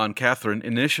cheating on Catherine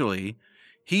initially,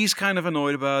 he's kind of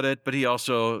annoyed about it, but he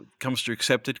also comes to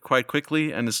accept it quite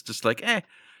quickly, and it's just like,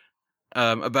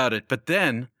 about it. But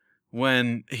then,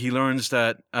 when he learns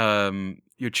that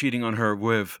you're cheating on her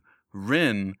with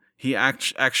Rin, he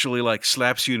actually like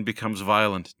slaps you and becomes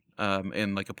violent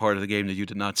in like a part of the game that you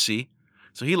did not see.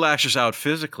 So he lashes out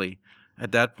physically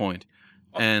at that point.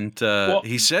 And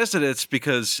he says that it's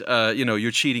because,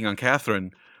 you're cheating on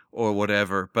Catherine or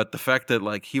whatever. But the fact that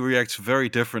like he reacts very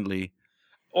differently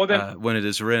when it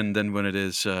is Rin than when it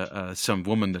is some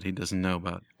woman that he doesn't know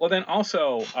about. Well, then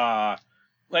also,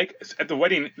 like at the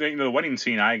wedding, the wedding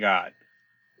scene I got,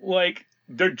 like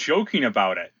they're joking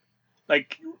about it.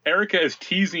 Like Erica is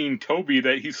teasing Toby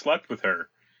that he slept with her.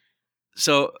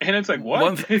 So and it's like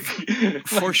what?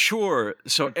 For sure.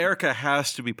 So Erica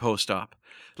has to be post-op.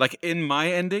 Like in my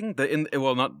ending, in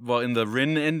the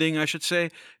Rin ending, I should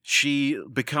say, she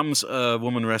becomes a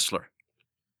woman wrestler.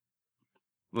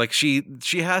 Like she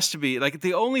has to be like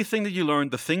the only thing that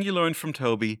the thing you learned from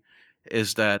Toby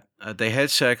is that they had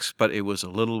sex, but it was a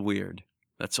little weird.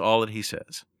 That's all that he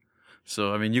says.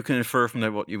 So I mean, you can infer from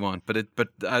that what you want, but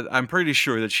I'm pretty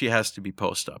sure that she has to be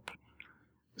post-op.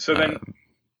 So then,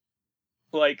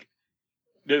 like,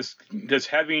 does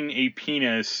having a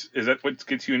penis, is that what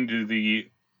gets you into the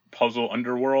puzzle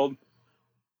underworld?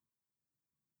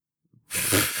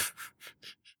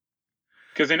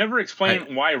 Because they never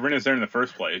explain why Rin is there in the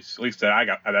first place, at least that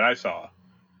I saw.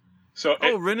 So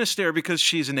Rin is there because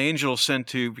she's an angel sent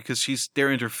to, because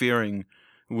they're interfering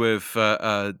with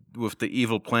the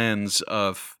evil plans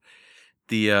of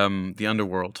the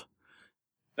underworld.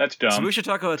 That's dumb. So we should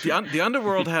talk about the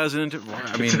underworld has an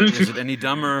I mean, is it any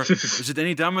dumber? Is it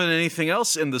any dumber than anything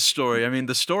else in the story? I mean,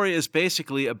 the story is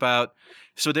basically about,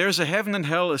 so there's a heaven and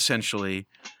hell essentially,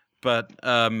 but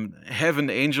heaven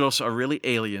angels are really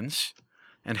aliens,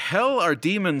 and hell are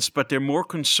demons, but they're more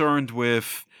concerned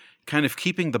with kind of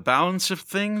keeping the balance of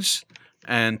things.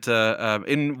 And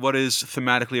in what is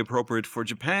thematically appropriate for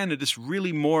Japan, it is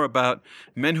really more about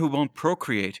men who won't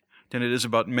procreate than it is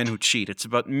about men who cheat. It's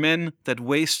about men that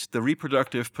waste the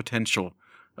reproductive potential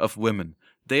of women.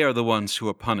 They are the ones who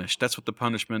are punished. That's what the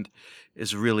punishment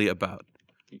is really about.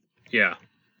 Yeah.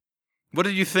 What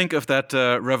did you think of that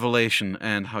revelation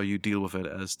and how you deal with it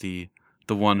as the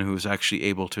one who is actually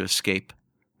able to escape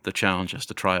the challenges,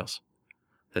 the trials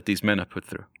that these men are put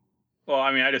through? Well,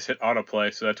 I mean, I just hit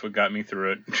autoplay, so that's what got me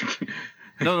through it.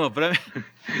 No, but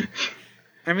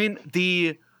I mean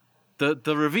the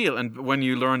reveal, and when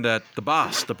you learn that the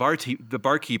boss, the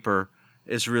barkeeper,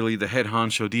 is really the head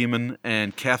honcho demon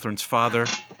and Catherine's father,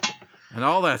 and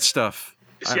all that stuff.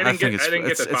 See, I didn't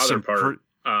get the father part.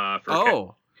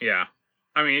 Yeah.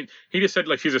 I mean, he just said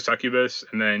like she's a succubus,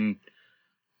 and then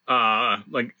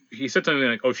like he said something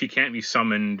like, "Oh, she can't be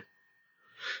summoned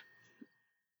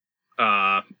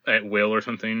at will" or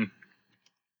something.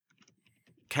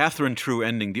 Catherine True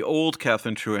Ending, the old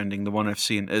Catherine True Ending, the one I've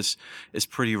seen, is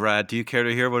pretty rad. Do you care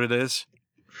to hear what it is?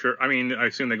 sure. I mean, I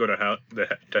assume they go to hell,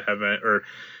 to heaven, or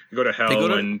go to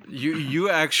hell, and you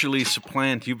actually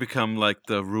supplant. You become like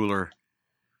the ruler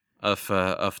of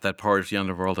that part of the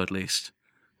underworld, at least,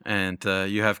 and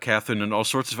you have Catherine and all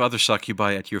sorts of other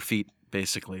succubi at your feet,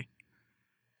 basically,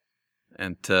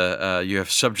 and you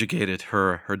have subjugated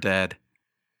her dad.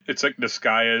 It's like the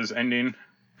Skaya's ending.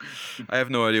 I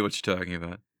have no idea what you're talking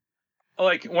about.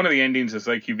 Like, one of the endings is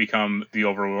like you become the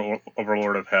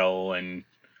overlord of hell, and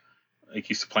like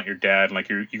you supplant your dad, and like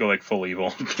you go like full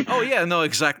evil. Oh yeah, no,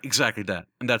 exactly that,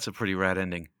 and that's a pretty rad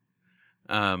ending.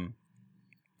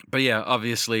 But yeah,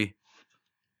 obviously,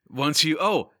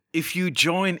 if you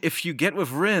get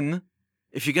with Rin,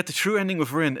 if you get the true ending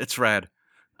with Rin, it's rad.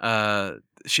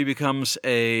 She becomes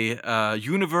a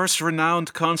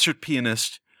universe-renowned concert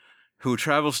pianist who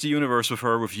travels the universe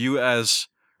with you as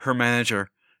her manager,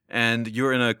 and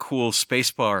you're in a cool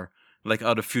space bar, like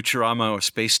out of Futurama or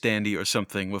Space Dandy or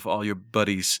something, with all your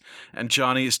buddies. And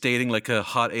Johnny is dating like a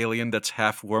hot alien that's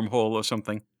half wormhole or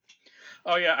something.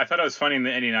 Oh yeah, I thought it was funny in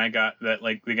the ending I got that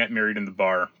like they got married in the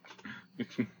bar.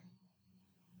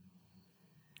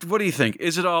 What do you think?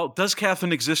 Does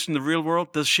Catherine exist in the real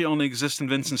world? Does she only exist in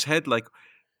Vincent's head? Like,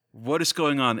 what is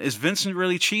going on? Is Vincent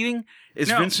really cheating? Is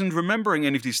Vincent remembering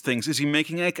any of these things? Is he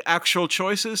making actual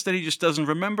choices that he just doesn't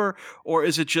remember? Or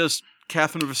is it just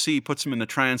Catherine of the Sea puts him in a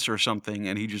trance or something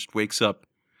and he just wakes up?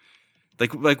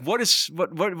 Like what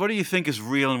do you think is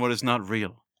real and what is not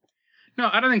real? No,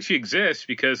 I don't think she exists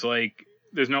because like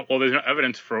there's no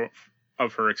evidence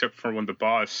of her except for when the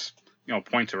boss,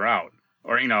 points her out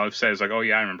or, says like, oh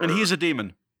yeah, I remember. And her. He's a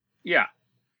demon. Yeah.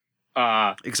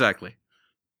 Exactly.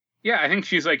 Yeah, I think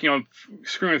she's like,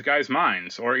 screwing with guys'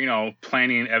 minds or,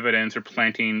 planting evidence or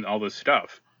planting all this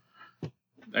stuff.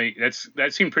 That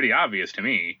seemed pretty obvious to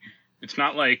me. It's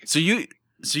not like... So you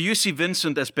see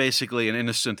Vincent as basically an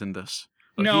innocent in this?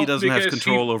 No, he doesn't have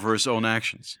control over his own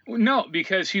actions. No,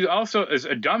 because he also is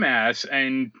a dumbass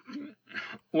and,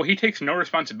 he takes no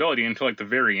responsibility until like the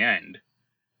very end.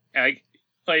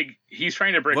 Like he's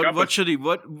trying to break up. What should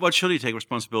he take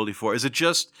responsibility for? Is it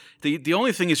just the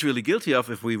only thing he's really guilty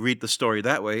of, if we read the story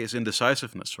that way, is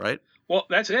indecisiveness, right? Well,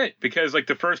 that's it. Because like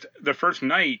the first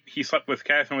night he slept with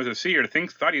Catherine with a C, or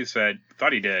thought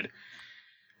he did.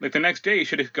 Like the next day he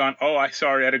should have gone, oh, I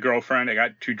had a girlfriend, I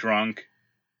got too drunk.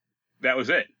 That was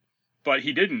it. But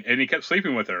he didn't, and he kept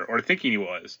sleeping with her, or thinking he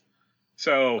was.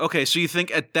 So okay, so you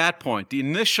think at that point the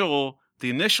initial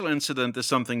incident is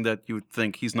something that you would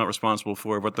think he's not responsible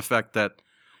for, but the fact that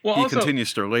he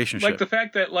continues the relationship. Like the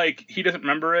fact that like he doesn't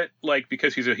remember it, like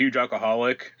because he's a huge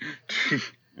alcoholic.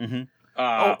 Mm-hmm.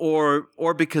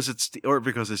 Or because it's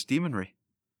demonry.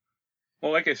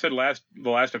 Well, like I said the last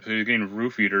episode, he's getting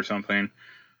roofied or something.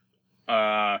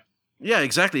 Yeah,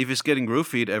 exactly. If he's getting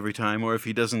roofied every time, or if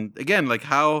he doesn't, again, like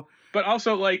how. But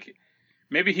also, like,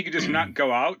 maybe he could just not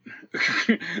go out.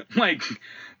 Like,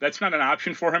 that's not an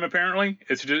option for him, apparently.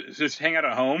 It's just hang out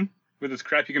at home with his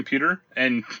crappy computer.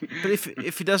 And but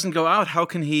if he doesn't go out, how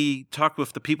can he talk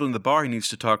with the people in the bar he needs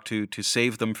to talk to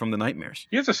save them from the nightmares?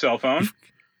 He has a cell phone.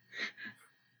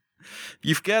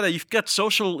 You've got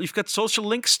social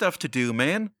link stuff to do,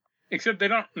 man. Except they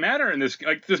don't matter in this.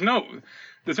 Like, there's not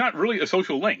really a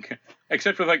social link,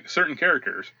 except for like certain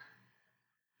characters.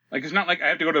 Like, it's not like I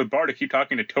have to go to the bar to keep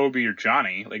talking to Toby or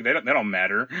Johnny. Like, they don't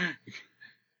matter.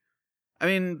 I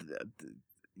mean,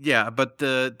 yeah, but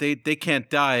they can't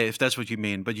die if that's what you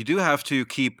mean. But you do have to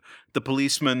keep the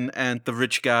policeman and the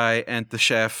rich guy and the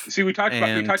chef. See, we talked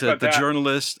about the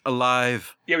journalist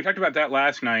alive. Yeah, we talked about that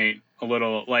last night a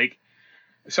little. Like,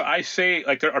 so I say,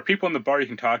 like, there are people in the bar you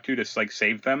can talk to like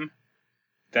save them.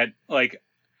 That, like,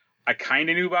 I kind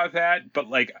of knew about that, but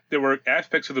like there were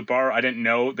aspects of the bar I didn't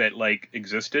know that like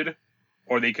existed,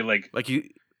 or they could like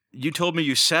you told me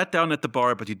you sat down at the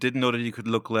bar, but you didn't know that you could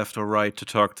look left or right to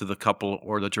talk to the couple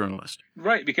or the journalist.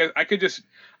 Right, because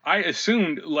I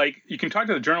assumed like you can talk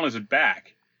to the journalist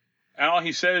back, and all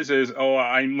he says is, "Oh,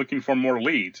 I'm looking for more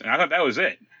leads," and I thought that was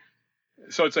it.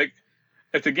 So it's like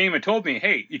if the game had told me,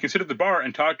 "Hey, you can sit at the bar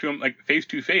and talk to him like face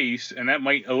to face," and that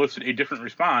might elicit a different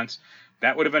response.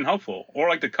 That would have been helpful. Or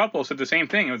like the couple said the same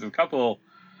thing. It was the couple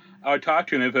I would talk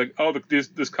to, and they'd be like, "Oh,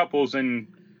 this couple's in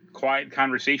quiet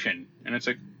conversation," and it's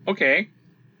like, okay,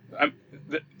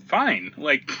 fine.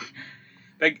 Like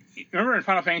remember in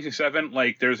Final Fantasy VII,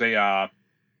 like there's a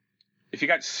if you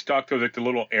got stuck, there was like the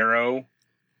little arrow,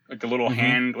 like the little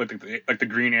hand, like the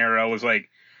green arrow was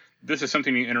like, this is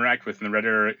something you interact with, and the red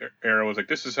arrow was like,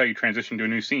 this is how you transition to a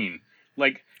new scene.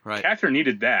 Like Catherine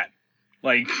needed that,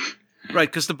 like. Right,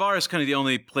 because the bar is kind of the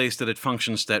only place that it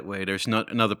functions that way. There's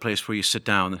not another place where you sit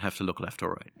down and have to look left or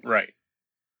right. Right.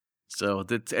 So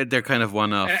they're kind of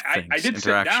one-off things. I did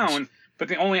sit down, but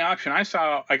the only option I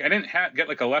saw, like I didn't get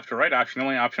like a left or right option. The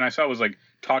only option I saw was like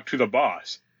talk to the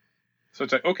boss. So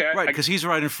it's like, okay, right, because he's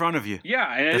right in front of you.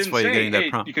 Yeah, and that's why you're getting that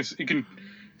prompt. You can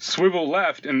swivel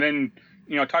left and then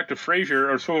talk to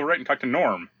Fraser, or swivel right and talk to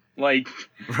Norm. Like,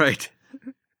 right.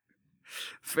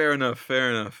 Fair enough.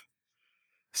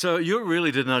 So you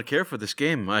really did not care for this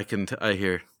game. I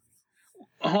hear.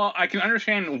 Well, I can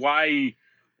understand why.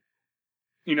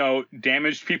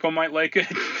 Damaged people might like it,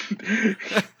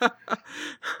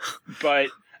 but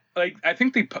like I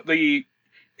think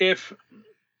if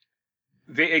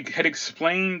they had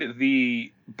explained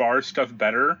the bar stuff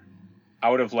better, I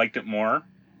would have liked it more,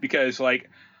 because like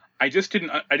I just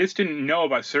didn't know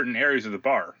about certain areas of the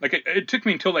bar. Like it took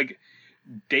me until like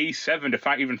day 7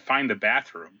 to even find the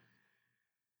bathroom.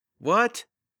 What?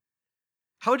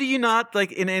 How do you not,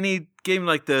 like in any game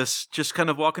like this, just kind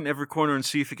of walk in every corner and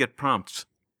see if you get prompts?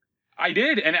 I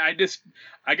did, and I guess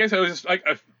I was just like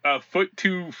a foot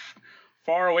too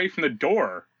far away from the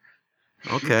door.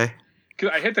 Okay. Because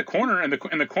I hit the corner, and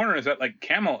the corner is at like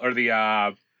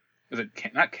is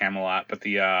it not Camelot, but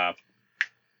the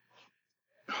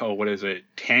what is it?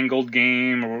 Tangled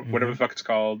game or whatever the fuck it's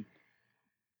called.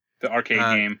 The arcade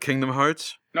game. Kingdom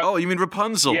Hearts? No. Oh, you mean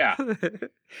Rapunzel? Yeah.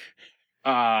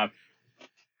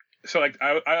 So like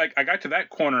I got to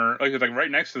that corner, like it was like right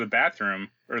next to the bathroom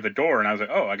or the door, and I was like,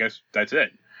 oh, I guess that's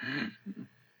it.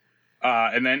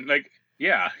 And then like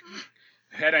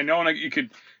had I known like you could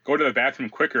go to the bathroom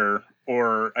quicker,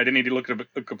 or I didn't need to look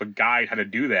up a guide how to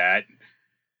do that,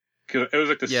 because it was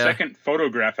like the second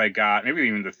photograph I got, maybe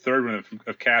even the third one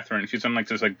of Catherine. She's on like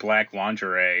this like black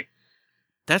lingerie.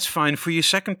 That's fine for your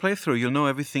second playthrough. You'll know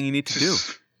everything you need to do. You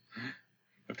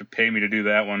have to pay me to do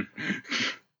that one.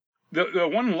 The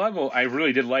one level I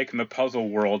really did like in the puzzle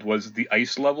world was the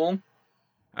ice level.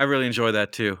 I really enjoy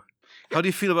that too. How do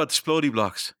you feel about the explodey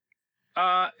blocks?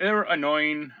 They were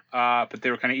annoying, but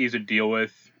they were kind of easy to deal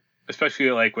with,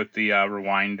 especially like with the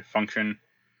rewind function.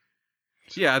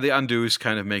 Yeah, the undos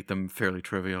kind of make them fairly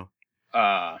trivial.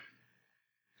 Yeah,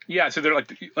 so they're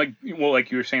like you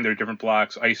were saying, they're different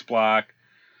blocks. Ice block.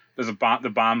 There's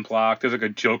the bomb block. There's like a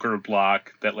Joker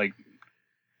block that like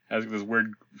has this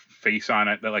weird face on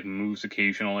it that like moves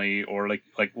occasionally, or like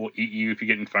will eat you if you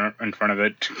get in front of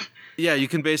it. Yeah, you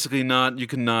can basically not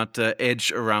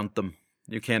edge around them.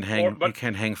 You can't hang. You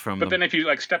can't hang from them. But then if you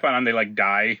like step on them, they like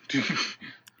die.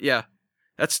 Yeah,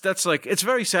 that's like, it's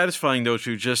very satisfying though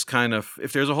to just kind of,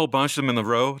 if there's a whole bunch of them in a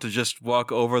row, to just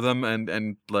walk over them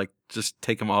and like just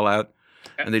take them all out,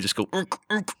 and they just go. And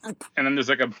then there's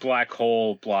like a black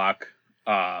hole block.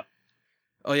 Oh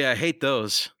yeah, I hate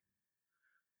those.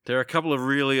 There are a couple of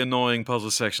really annoying puzzle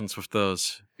sections with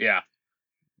those. Yeah.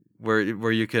 Where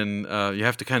you can you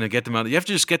have to kind of get them out. You have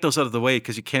to just get those out of the way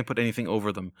because you can't put anything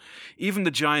over them. Even the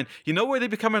giant. You know where they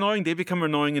become annoying? They become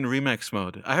annoying in remix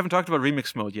mode. I haven't talked about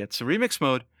remix mode yet. So remix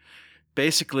mode,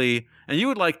 basically, and you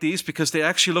would like these because they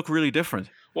actually look really different.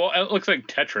 Well, it looks like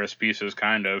Tetris pieces,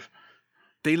 kind of.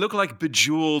 They look like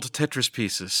bejeweled Tetris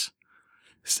pieces.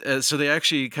 So they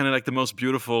actually kind of like the most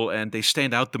beautiful, and they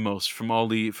stand out the most from all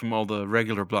the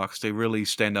regular blocks. They really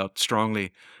stand out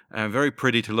strongly, very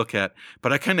pretty to look at.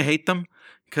 But I kind of hate them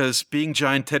because being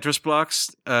giant Tetris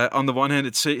blocks, on the one hand,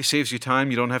 it saves you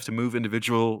time. You don't have to move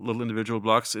little individual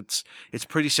blocks. It's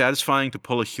pretty satisfying to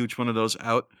pull a huge one of those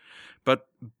out. But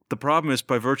the problem is,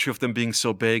 by virtue of them being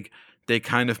so big, they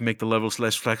kind of make the levels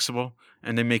less flexible,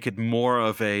 and they make it more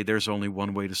of a there's only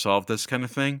one way to solve this kind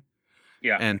of thing.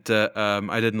 Yeah, and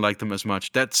I didn't like them as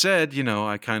much. That said,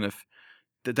 I kind of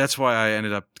that's why I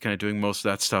ended up kind of doing most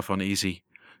of that stuff on easy.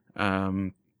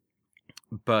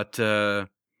 But they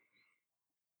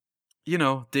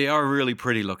are really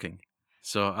pretty looking,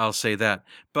 so I'll say that.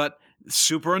 But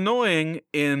super annoying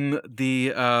in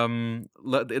the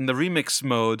remix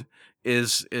mode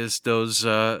is those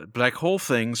black hole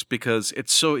things, because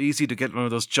it's so easy to get one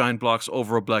of those giant blocks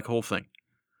over a black hole thing.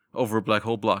 Over a black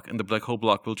hole block, and the black hole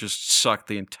block will just suck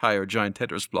the entire giant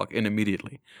Tetris block in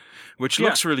immediately, which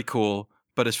looks really cool,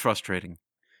 but is frustrating.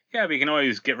 Yeah, but you can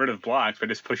always get rid of blocks by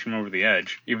just pushing them over the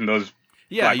edge, even those.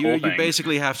 Yeah, you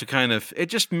basically have to kind of. It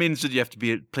just means that you have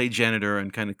to play janitor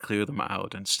and kind of clear them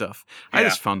out and stuff. Yeah. I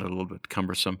just found it a little bit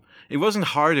cumbersome. It wasn't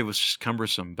hard; it was just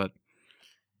cumbersome. But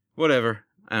whatever.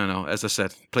 I don't know. As I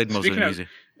said, played most of it easy.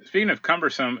 Speaking of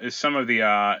cumbersome, is some of the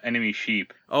enemy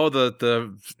sheep. Oh,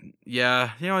 you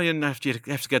have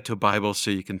to get to a Bible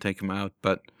so you can take them out.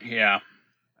 But yeah,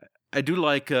 I do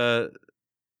like. It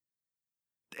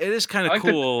is kind of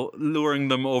cool luring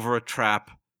them over a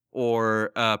trap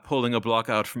or pulling a block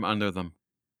out from under them.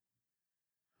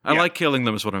 I like killing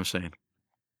them, is what I'm saying.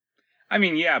 I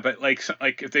mean, yeah, but like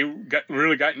if they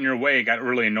really got in your way, it got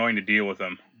really annoying to deal with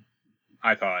them.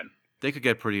 I thought they could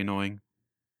get pretty annoying,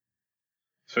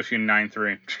 especially in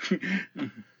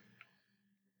 9.3.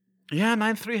 Yeah,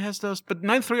 9.3 has those, but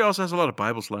 9.3 also has a lot of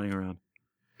Bibles lying around.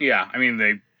 Yeah, I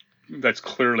mean that's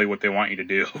clearly what they want you to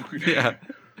do. Yeah.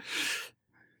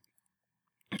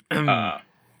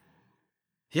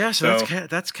 Yeah, so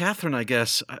that's Catherine, I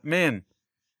guess. Man,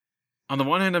 on the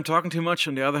one hand, I'm talking too much.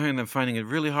 On the other hand, I'm finding it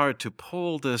really hard to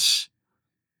pull this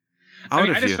out of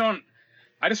you.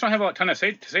 I just don't have a ton to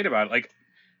say about it. Like,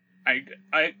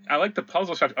 I like the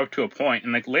puzzle stuff up to a point,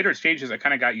 and like later stages, I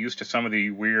kind of got used to some of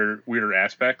the weirder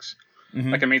aspects.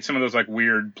 Mm-hmm. Like I made some of those like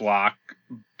weird block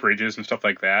bridges and stuff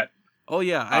like that. Oh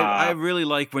yeah, I really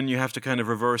like when you have to kind of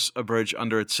reverse a bridge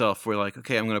under itself. Where like,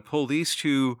 okay, I'm going to pull these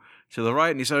two to the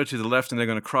right and these other to the left, and they're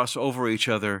going to cross over each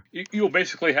other. You'll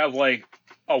basically have like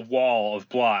a wall of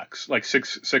blocks, like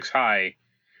six high,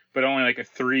 but only like a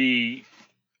 3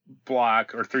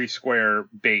 block or 3 square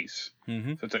base.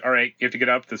 Mm-hmm. So it's like, all right, you have to get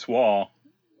up this wall.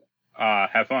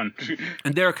 Have fun.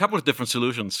 And there are a couple of different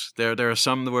solutions. There are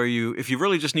some where if you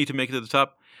really just need to make it to the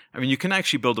top, I mean, you can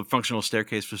actually build a functional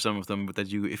staircase for some of them, but that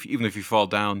even if you fall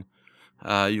down,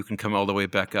 you can come all the way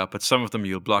back up. But some of them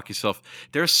you'll block yourself.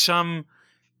 There's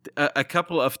a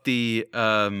couple of the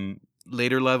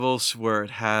later levels where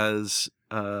it has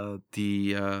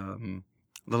the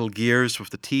little gears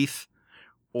with the teeth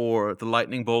or the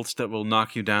lightning bolts that will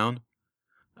knock you down.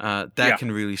 That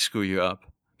can really screw you up.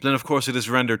 Then, of course, it is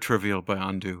rendered trivial by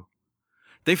Undo.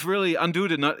 They've really Undo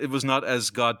it was not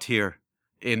as god tier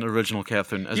in original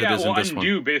Catherine as it is in this one.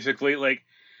 Undo basically like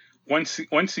once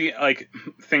the like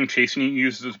thing chasing you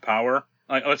uses its power,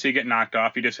 like let's say you get knocked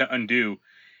off, you just hit undo,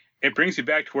 it brings you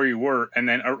back to where you were, and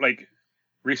then like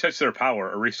resets their power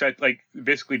or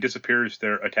basically disappears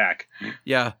their attack.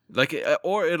 Yeah, like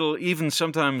or it'll even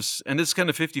sometimes, and it's kind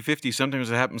of 50-50.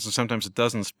 Sometimes it happens and sometimes it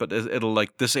doesn't. But it'll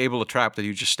like disable a trap that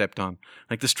you just stepped on.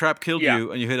 Like this trap killed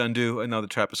you, and you hit undo, and now the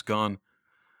trap is gone.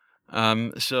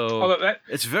 So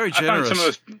it's very generous. I found some of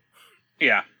those,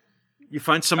 you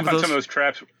find some of those. Some of those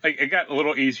traps. Like, it got a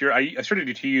little easier. I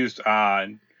started to use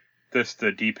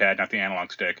the D-pad, not the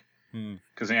analog stick,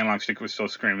 because the analog stick was still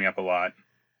screwing me up a lot.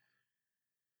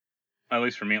 At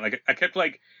least for me, like I kept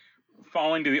like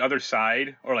falling to the other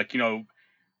side, or like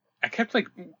I kept like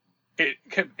it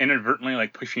kept inadvertently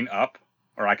like pushing up,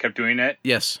 or I kept doing it.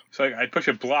 Yes. So like, I'd push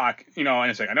a block, and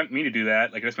it's like I don't mean to do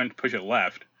that. Like I just meant to push it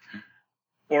left,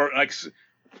 or like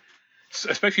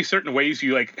especially certain ways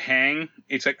you like hang.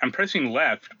 It's like I'm pressing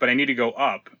left, but I need to go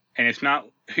up, and it's not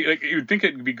like you'd think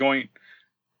it would be going.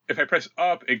 If I press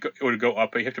up, it would go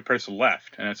up, but you have to press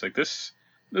left, and it's like this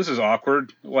is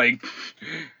awkward. Like.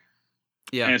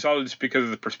 Yeah. And it's all just because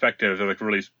of the perspective. They're like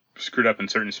really screwed up in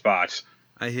certain spots.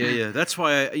 I hear you. That's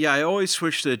why I always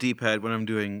switch to the D-pad when I'm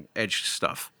doing edge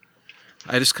stuff.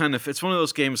 I just kind of, it's one of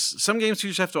those games, some games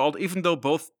you just have to alter, even though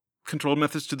both control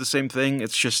methods do the same thing,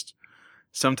 it's just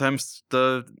sometimes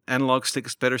the analog stick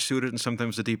is better suited and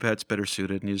sometimes the D-pad's better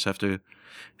suited, and you just have to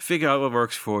figure out what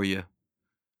works for you.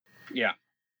 Yeah.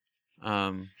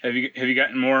 Have you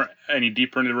gotten any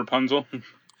deeper into Rapunzel?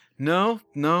 No,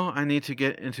 I need to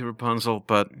get into Rapunzel,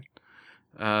 but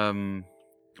I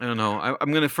don't know.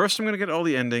 I'm gonna get all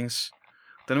the endings,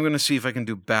 then I'm gonna see if I can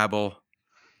do Babel,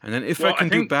 and then if I can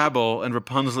do Babel and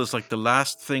Rapunzel is like the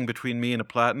last thing between me and a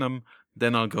platinum,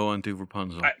 then I'll go and do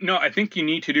Rapunzel. I think you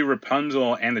need to do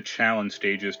Rapunzel and the challenge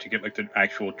stages to get like the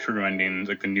actual true endings,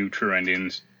 like the new true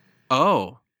endings.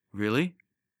 Oh, really?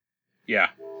 Yeah,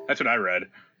 that's what I read.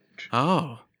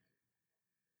 Oh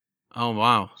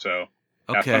wow. So.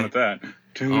 Okay. Have fun with that.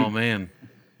 Oh man,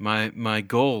 my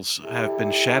goals have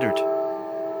been shattered.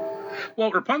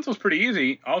 Well, Rapunzel's pretty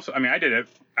easy. Also, I mean, I did it.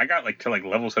 I got to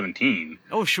level 17.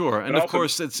 Oh sure, and of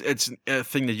course it's a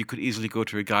thing that you could easily go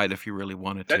to a guide if you really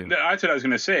wanted to. That's what I was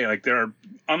going to say. Like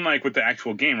unlike with the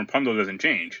actual game, Rapunzel doesn't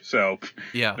change. So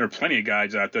yeah, there are plenty of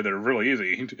guides out there that are really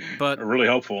easy, but are really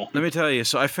helpful. Let me tell you.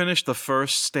 So I finished the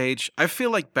first stage. I feel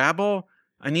like Babel,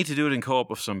 I need to do it in co-op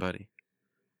with somebody.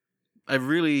 I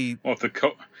really... Well, if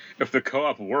the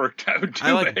co-op worked, I would do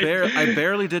it. I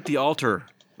barely did the altar.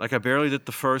 Like, I barely did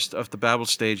the first of the Babel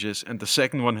stages, and the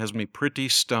second one has me pretty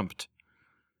stumped.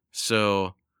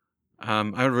 So, I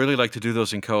would really like to do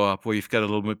those in co-op, where you've got a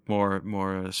little bit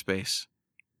more space.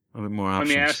 A little bit more options.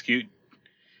 Let me ask you,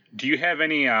 do you have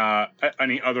any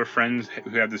other friends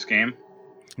who have this game?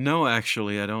 No,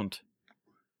 actually, I don't.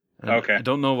 Okay. I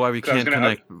don't know why we can't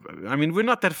connect. I mean, we're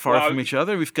not that far from each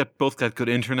other. We've both got good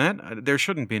internet. There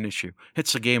shouldn't be an issue.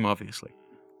 It's a game, obviously.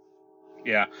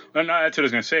 Yeah. Well, no, that's what I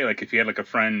was going to say. Like, if you had like a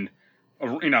friend,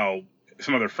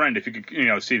 some other friend if you could,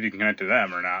 see if you can connect to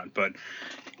them or not. But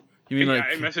you mean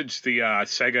I messaged the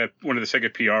one of the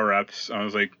Sega PR reps. I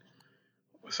was like,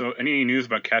 so any news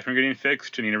about Catherine getting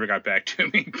fixed? And he never got back to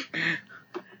me.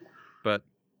 But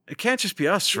it can't just be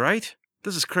us, right?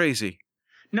 This is crazy.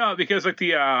 No, because like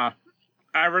I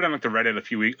read on like the Reddit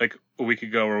a week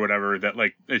ago or whatever that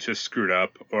like it's just screwed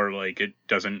up or like it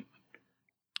doesn't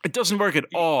work at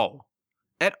all.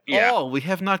 At all. We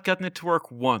have not gotten it to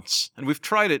work once, and we've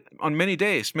tried it on many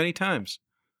days, many times.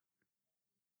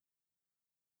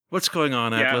 What's going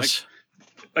on, Atlas?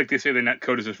 Like they say, the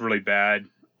netcode is just really bad.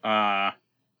 And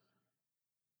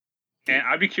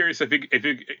I'd be curious if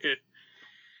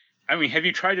I mean, have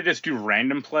you tried to just do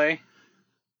random play?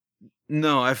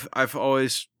 No, I've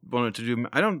always wanted to do.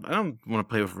 I don't want to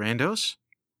play with randos.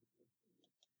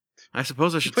 I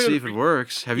suppose I should see if it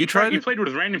works. Have you tried it? You played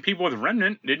with random people with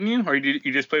Remnant, didn't you? Or you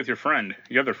just play with your friend,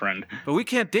 your other friend? But we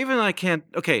can't. David and I can't.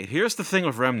 Okay, here's the thing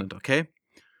with Remnant. Okay,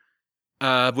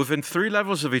 within 3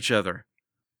 levels of each other,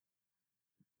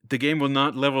 the game will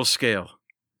not level scale.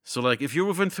 So, like, if you're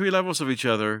within 3 levels of each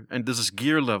other, and this is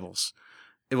gear levels,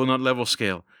 it will not level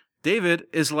scale. David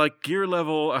is like gear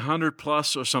level 100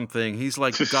 plus or something. He's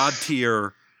like god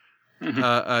tier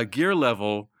gear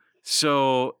level.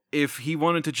 So if he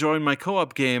wanted to join my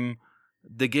co-op game,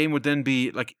 the game would then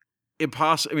be like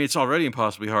impossible. I mean, it's already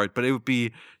impossibly hard, but it would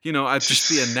be, I'd just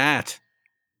be a gnat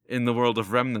in the world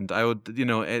of Remnant. I would,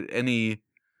 any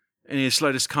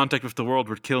slightest contact with the world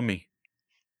would kill me.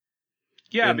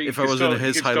 Yeah, but if I was in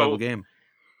his high level game,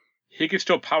 he could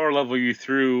still power level you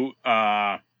through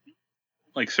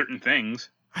like certain things.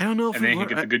 I don't know if and then he can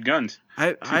get the good guns.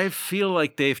 I feel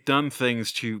like they've done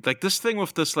things to like this thing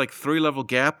with this like 3 level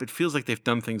gap. It feels like they've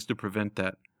done things to prevent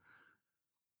that.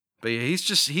 But yeah, he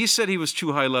said he was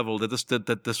too high level that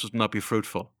this would not be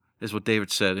fruitful. Is what David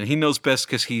said, and he knows best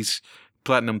because he's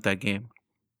platinumed that game.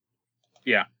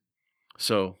 Yeah.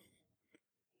 So.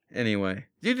 Anyway,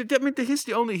 I mean, he's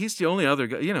the only other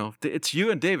guy. It's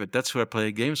you and David. That's who I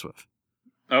play games with.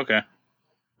 Okay.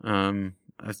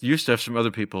 I used to have some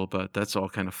other people, but that's all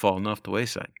kind of fallen off the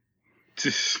wayside.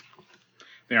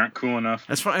 They aren't cool enough.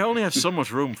 That's fine. I only have so much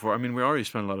room for. I mean, we already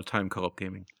spend a lot of time co-op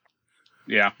gaming.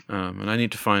 Yeah. And I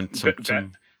need to find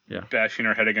some. Yeah. Bashing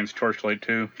our head against Torchlight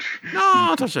 2.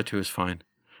 No, Torchlight 2 is fine.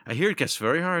 I hear it gets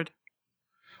very hard.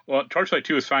 Well, Torchlight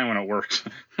 2 is fine when it works.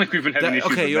 Like we've been having issues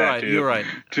with that, you're right.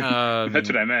 That's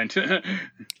what I meant.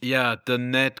 Yeah, the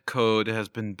net code has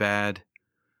been bad.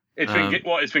 It's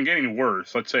been getting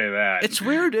worse. Let's say that. It's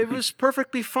weird. It was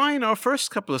perfectly fine our first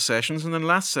couple of sessions, and then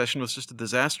last session was just a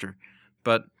disaster.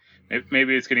 But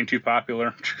maybe it's getting too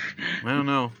popular. I don't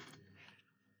know.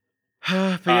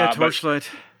 But yeah, Torchlight.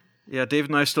 Yeah, David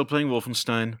and I are still playing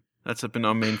Wolfenstein. That's been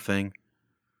our main thing.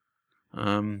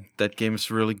 That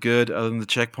game's really good. Other than the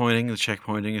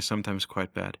checkpointing is sometimes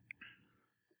quite bad.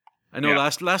 I know.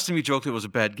 Last time we joked it was a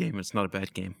bad game. It's not a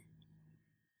bad game.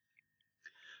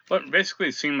 Well, basically,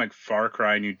 it seemed like Far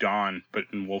Cry New Dawn, but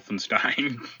in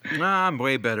Wolfenstein. Nah, I'm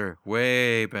way better,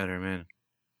 man.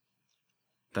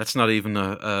 That's not even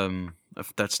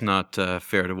that's not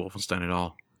fair to Wolfenstein at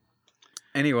all.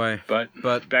 Anyway, but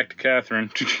back to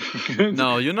Catherine.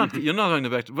 No, you're not going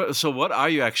back to. So what are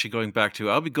you actually going back to?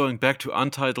 I'll be going back to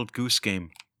Untitled Goose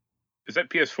Game. Is that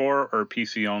PS4 or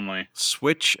PC only?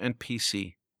 Switch and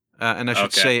PC, and I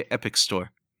should say Epic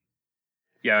Store.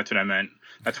 Yeah, that's what I meant.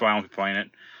 That's why I won't be playing it.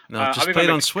 No, just play it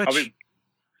on Switch,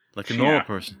 like a normal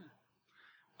person.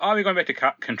 I'll be going back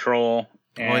to Control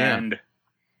and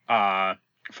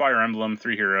Fire Emblem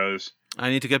 3 Heroes. I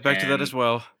need to get back to that as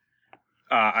well.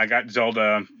 I got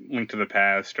Zelda Link to the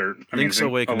Past, Link's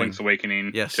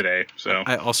Awakening today. So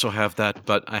I also have that,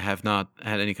 but I have not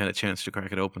had any kind of chance to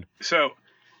crack it open. So,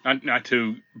 not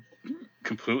to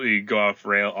completely go off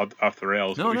the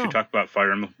rails, but we should talk about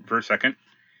Fire Emblem for a second.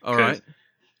 All right.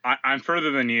 I'm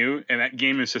further than you, and that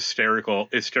game is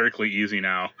hysterically easy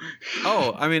now.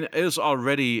 Oh, I mean, it was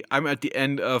already. I'm at the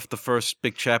end of the first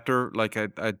big chapter. Like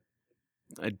I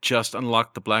just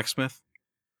unlocked the blacksmith.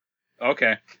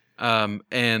 Okay. And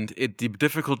the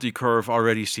difficulty curve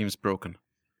already seems broken.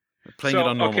 Playing it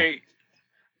on normal. Okay.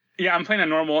 Yeah, I'm playing on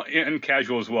normal and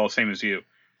casual as well, same as you.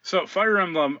 So Fire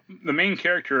Emblem, the main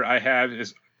character I have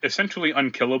is essentially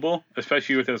unkillable,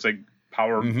 especially with his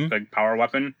power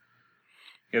weapon.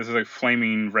 He has this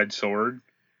flaming red sword.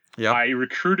 Yeah. I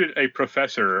recruited a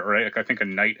professor, or I think a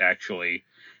knight actually,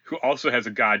 who also has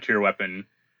a god tier weapon,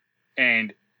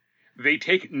 and they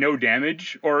take no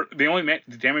damage, or the only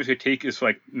damage they take is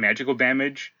magical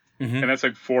damage, and that's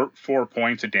 4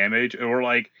 points of damage. Or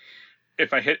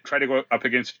if I try to go up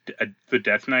against the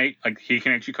Death Knight, he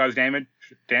can actually cause damage,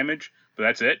 but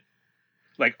that's it.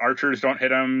 Like, archers don't hit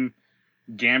them,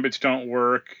 gambits don't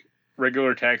work,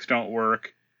 regular attacks don't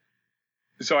work.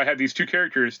 So I have these two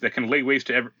characters that can lay waste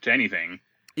to anything.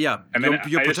 Yeah, and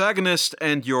your protagonist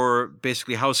and your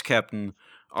basically house captain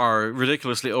are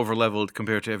ridiculously overleveled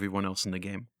compared to everyone else in the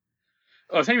game.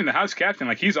 Oh, it's not even the house captain.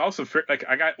 Like, he's also like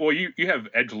you have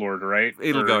Edgelord, right?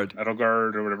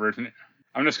 Edelgard, or whatever.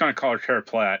 I'm just gonna call her Tara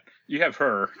Platt. You have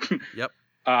her. Yep.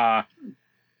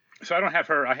 So I don't have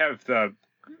her. I have the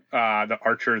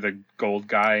archer, the gold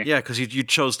guy. Yeah, because you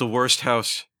chose the worst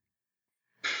house.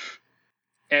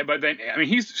 But then, I mean,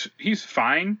 he's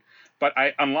fine. But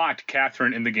I unlocked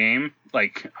Catherine in the game,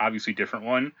 like, obviously different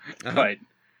one. But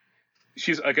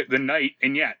she's like the knight,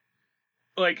 and yet,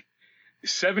 like,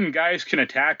 7 guys can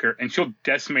attack her, and she'll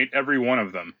decimate every one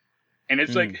of them. And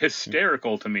it's, like,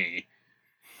 hysterical to me.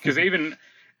 Because I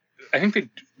think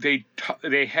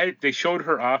they showed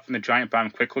her off in the Giant Bomb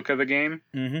Quick Look of the game.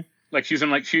 Mm-hmm. Like,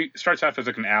 she starts off as,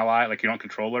 like, an ally, like, you don't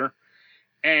control her.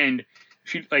 And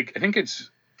she, like, I think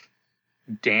it's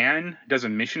Dan does a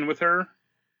mission with her.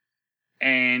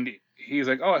 And he's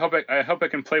like, "Oh, I hope I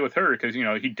can play with her because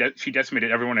she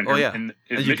decimated everyone in her." In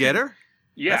his and you get her?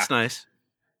 Yeah, that's nice.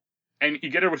 And you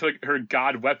get her with like her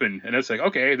god weapon, and it's like,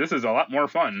 okay, this is a lot more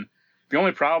fun. The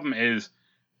only problem is,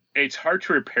 it's hard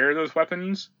to repair those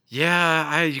weapons.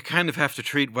 Yeah, you kind of have to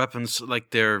treat weapons like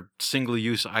they're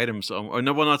single-use items, or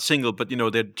no, well, not single, but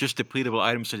they're just depletable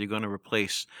items that you're going to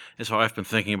replace. Is how I've been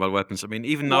thinking about weapons. I mean,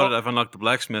 even now that I've unlocked the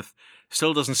blacksmith,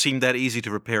 still doesn't seem that easy to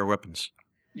repair weapons.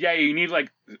 Yeah, you need,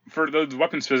 like, for those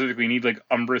weapons specifically, you need, like,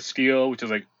 Umbra Steel, which is,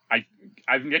 like,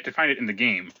 I've yet to find it in the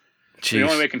game. So the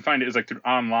only way I can find it is, like, through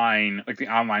online, like, the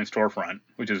online storefront,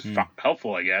 which is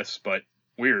helpful, I guess, but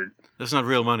weird. That's not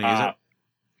real money, is it?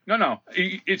 No.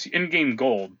 It's in-game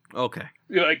gold. Okay.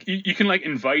 Like, you can, like,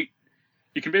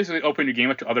 you can basically open your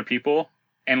game up to other people,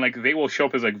 and, like, they will show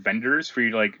up as, like, vendors for you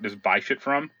to, like, just buy shit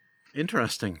from.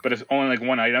 Interesting. But it's only, like,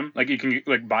 one item. Like, you can,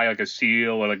 like, buy, like, a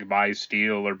seal, or, like, buy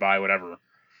steel, or buy whatever.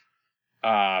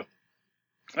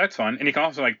 That's fun, and you can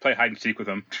also like play hide and seek with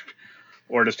them,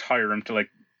 or just hire them to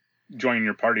like join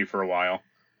your party for a while.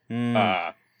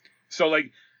 So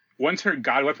like once her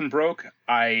god weapon broke,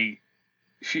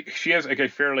 she has like a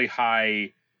fairly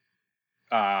high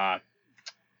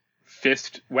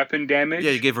fist weapon damage.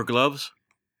 Yeah, you gave her gloves.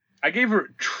 I gave her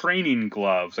training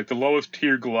gloves, like the lowest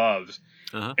tier gloves.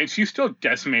 And she still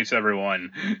decimates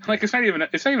everyone. Like it's not even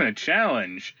a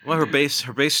challenge. Well, her base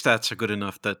stats are good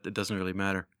enough that it doesn't really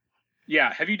matter.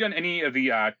 Yeah. Have you done any of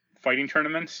the fighting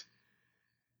tournaments?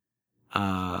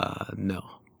 No.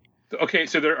 Okay,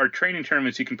 so there are training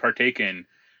tournaments you can partake in,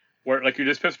 where like you're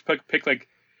just supposed to pick like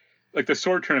the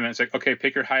sword tournament. It's like, okay,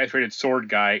 pick your highest rated sword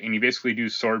guy, and you basically do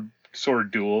sword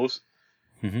duels.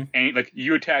 Mm-hmm. And like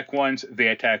you attack once, they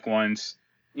attack once.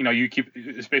 You keep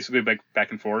it's basically like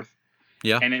back and forth.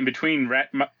 Yeah. And in between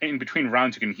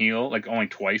rounds, you can heal like only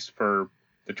twice per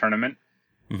the tournament.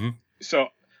 Mm-hmm. So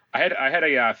I had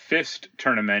a fist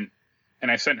tournament,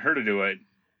 and I sent her to do it,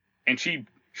 and she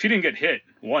didn't get hit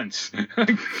once.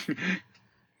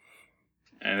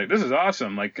 And like, this is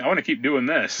awesome. Like I want to keep doing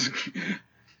this.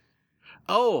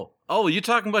 Oh, you're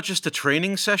talking about just the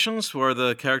training sessions where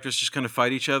the characters just kind of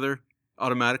fight each other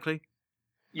automatically?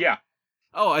 Yeah.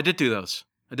 Oh, I did do those.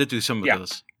 I did do some of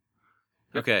those.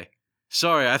 Okay.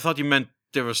 Sorry, I thought you meant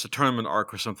there was a tournament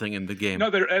arc or something in the game. No,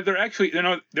 there actually,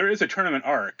 there is a tournament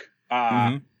arc.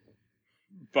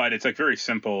 But it's like very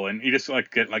simple, and you just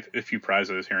like get like a few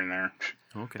prizes here and there.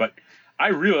 Okay. But I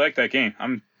really like that game.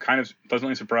 I'm kind of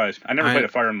pleasantly surprised. I never played a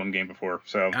Fire Emblem game before,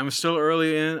 so I'm still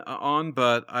early on,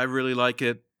 but I really like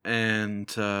it, and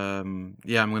I'm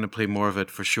going to play more of it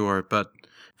for sure. But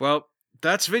well,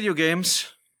 that's video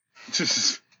games.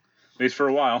 At least for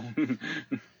a while.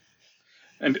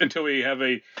 And until we have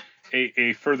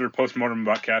a further postmortem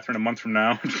about Catherine a month from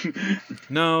now.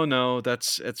 No,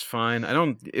 it's fine.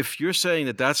 If you're saying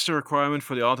that that's the requirement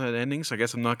for the alternate endings, I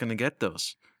guess I'm not going to get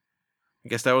those. I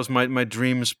guess that was my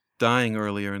dreams dying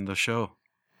earlier in the show.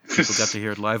 People got to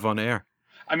hear it live on air.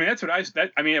 I mean, that's what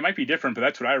it might be different, but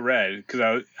that's what I read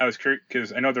because I was curious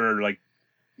because I know there are like,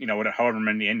 however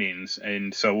many endings,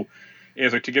 and so it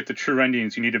was like to get the true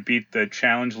endings, you need to beat the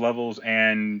challenge levels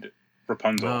and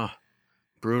Rapunzel. Oh,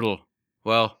 brutal.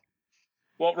 Well,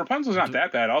 Rapunzel's not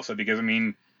that bad also because, I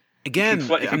mean... Again,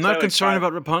 I'm not concerned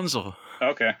about Rapunzel.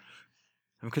 Okay.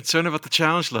 I'm concerned about the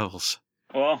challenge levels.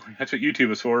 Well, that's what YouTube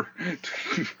is for.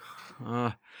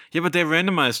 Yeah, but they're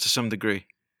randomized to some degree.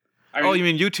 You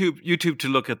mean YouTube to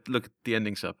look at the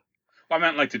endings up? Well, I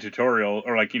meant like the tutorial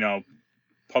or like,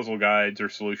 puzzle guides or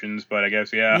solutions, but I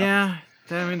guess, yeah.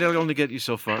 Yeah, they'll only get you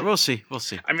so far. We'll see.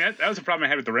 I mean, that was the problem I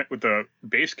had with the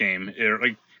base game.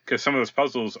 Like, because some of those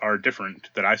puzzles are different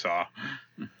that I saw.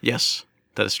 Yes,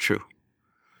 that is true.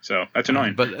 So that's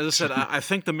annoying. But as I said, I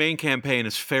think the main campaign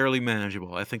is fairly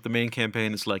manageable. I think the main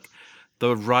campaign is like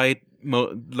the right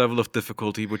level of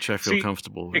difficulty, which I feel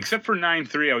comfortable with. Except for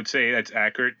 9.3, I would say that's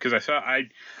accurate, because I saw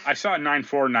 9.4,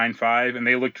 9.5, and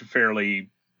they looked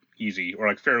fairly easy, or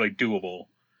like fairly doable.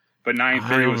 But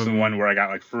 9.3 was the one where I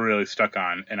got like really stuck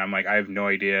on, and I'm like, I have no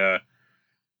idea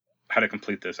how to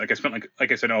complete this. Like I spent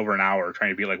like I said, over an hour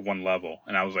trying to beat like one level,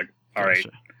 and I was like, all right,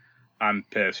 I'm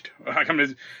pissed. Like I'm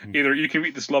just either you can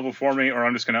beat this level for me, or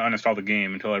I'm just going to uninstall the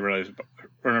game until I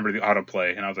remember the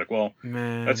autoplay. And I was like, well,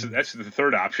 man, that's the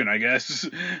third option, I guess.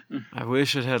 I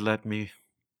wish it had let me.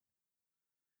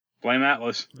 Blame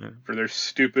Atlas for their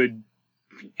stupid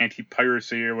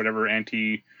anti-piracy or whatever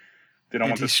They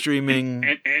don't anti-streaming,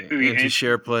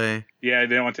 anti-share play. Yeah,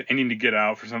 they don't want the ending to get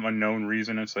out for some unknown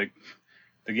reason. It's like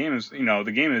the game is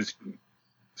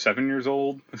 7 years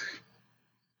old,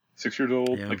 6 years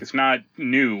old. Yeah. Like it's not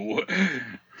new.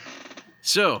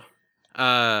 So,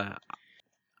 I'm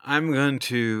going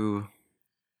to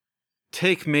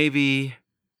take maybe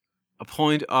a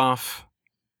point off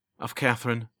of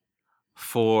Catherine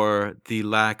for the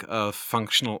lack of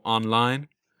functional online.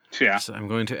 Yeah. So I'm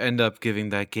going to end up giving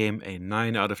that game a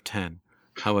 9 out of 10.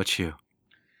 How about you?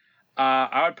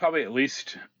 I would probably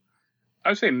I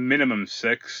would say minimum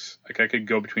 6. Like I could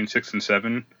go between 6 and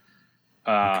 7.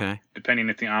 Okay. Depending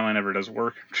if the online ever does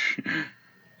work.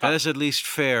 That is at least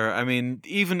fair. I mean,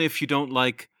 even if you don't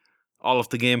like all of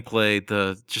the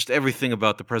gameplay, just everything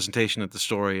about the presentation of the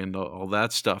story and all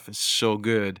that stuff is so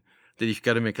good that you've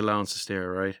got to make allowances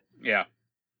there, right? Yeah.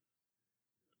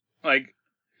 Like,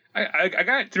 I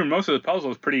got through most of the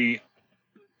puzzles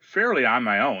fairly on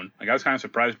my own. Like, I was kind of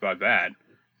surprised about that.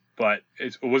 But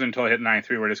it wasn't until I hit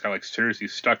 9.3 where I just got, like, seriously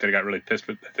stuck that I got really pissed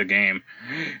at the game.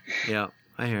 Yeah,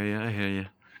 I hear you.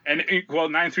 And,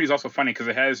 9.3 is also funny because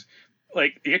it has,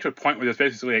 like, you get to a point where there's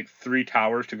basically, like, 3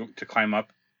 towers to climb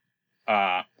up,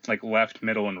 like, left,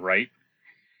 middle, and right.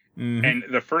 Mm-hmm. And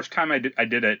the first time I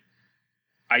did it,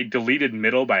 I deleted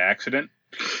middle by accident.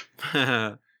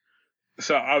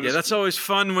 So that's always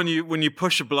fun when you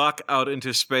push a block out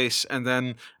into space and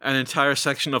then an entire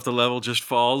section of the level just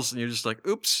falls and you're just like,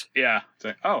 oops. Yeah. It's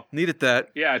like, oh. Needed that.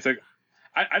 Yeah, it's like,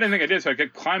 I didn't think I did, so I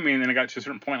kept climbing and then I got to a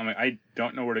certain point. I'm like, I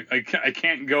don't know where to, I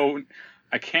can't go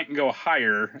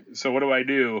higher, so what do I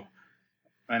do?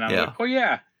 And I'm like, oh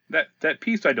yeah, that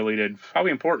piece I deleted,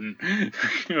 probably important.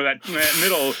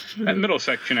 that middle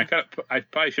section, I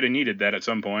probably should have needed that at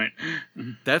some point.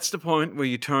 That's the point where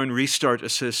you turn restart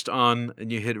assist on and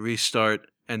you hit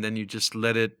restart and then you just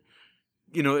let it,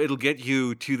 it'll get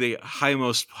you to the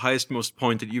highest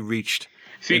point that you reached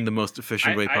in the most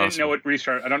efficient way possible. I didn't know what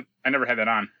restart, I never had that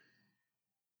on.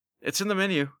 It's in the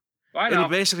menu. Well, I know. It'll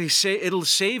basically it'll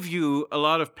save you a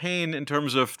lot of pain in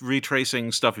terms of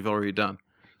retracing stuff you've already done.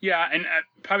 Yeah, and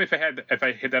probably if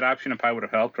I hit that option, it probably would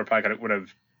have helped, or probably would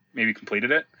have maybe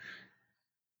completed it.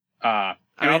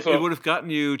 It would have gotten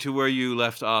you to where you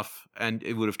left off, and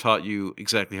it would have taught you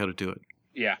exactly how to do it.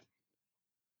 Yeah.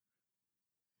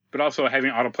 But also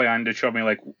having autoplay on did show me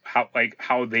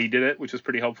how they did it, which was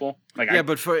pretty helpful. But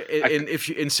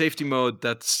in safety mode,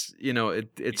 that's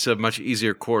it's a much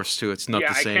easier course too. It's not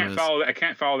the same. I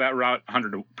can't follow that route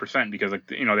 100% because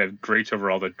they have grates over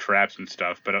all the traps and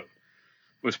stuff, but.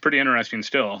 It was pretty interesting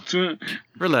still.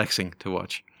 Relaxing to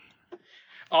watch.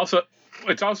 Also,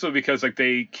 it's also because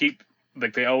they keep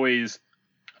they always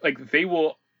they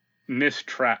will miss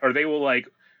trap or they will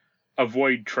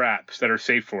avoid traps that are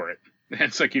safe for it.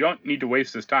 It's you don't need to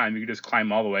waste this time. You can just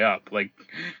climb all the way up.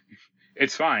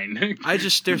 It's fine.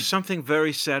 There's something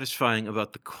very satisfying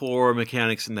about the core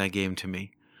mechanics in that game to me.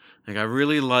 I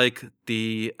really like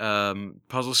the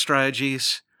puzzle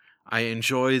strategies. I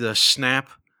enjoy the snap.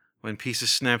 When pieces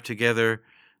snap together,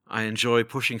 I enjoy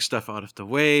pushing stuff out of the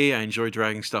way. I enjoy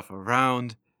dragging stuff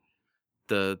around.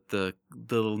 The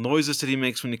little noises that he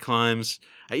makes when he climbs.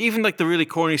 I even like the really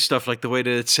corny stuff, like the way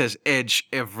that it says edge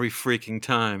every freaking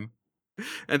time.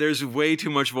 And there's way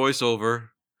too much voiceover.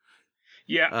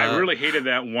 Yeah, I really hated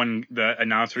that one, the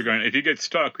announcer going, if you get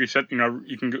stuck, reset,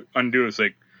 you can undo. It's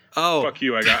like, oh, fuck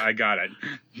you, I got it.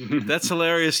 That's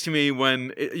hilarious to me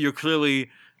when you're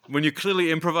clearly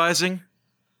improvising.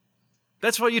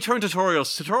 That's why you turn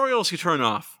tutorials. Tutorials you turn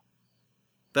off.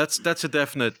 That's a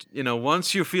definite,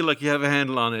 once you feel like you have a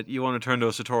handle on it, you want to turn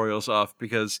those tutorials off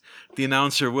because the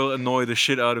announcer will annoy the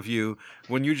shit out of you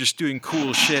when you're just doing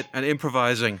cool shit and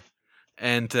improvising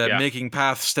and making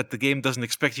paths that the game doesn't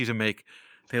expect you to make.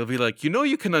 They'll be like,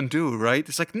 you can undo, right?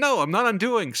 It's like, no, I'm not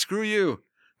undoing. Screw you.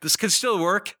 This can still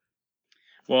work.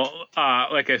 Well,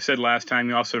 like I said last time,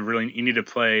 you need to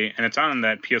play, and it's on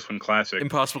that PS1 Classic.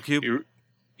 Impossible Cube?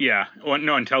 Yeah. Well,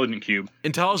 no, Intelligent Cube.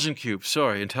 Intelligent Cube.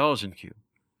 Sorry, Intelligent Cube.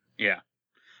 Yeah.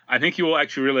 I think you will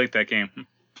actually really like that game.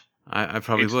 I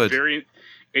probably would.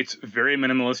 It's very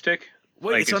minimalistic.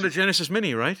 Wait, it's on the Genesis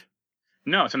Mini, right?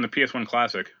 No, it's on the PS1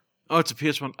 Classic. Oh, it's a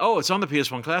PS1. Oh, it's on the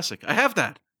PS1 Classic. I have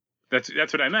that. That's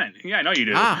what I meant. Yeah, I know you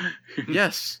do.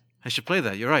 Yes. I should play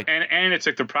that. You're right. And it's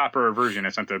like the proper version.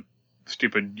 It's not the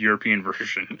stupid European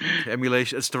version.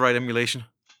 Emulation. It's the right emulation.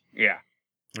 Yeah.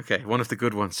 Okay, one of the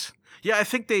good ones. Yeah, I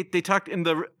think they talked in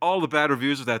all the bad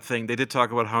reviews of that thing. They did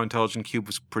talk about how Intelligent Cube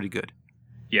was pretty good.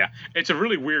 Yeah, it's a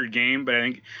really weird game, but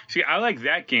I like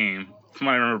that game from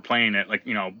when I remember playing it,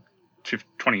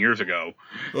 20 years ago.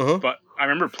 Uh-huh. But I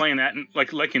remember playing that and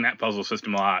liking that puzzle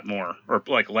system a lot more, or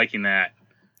liking that.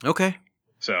 Okay.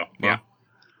 So yeah,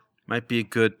 might be a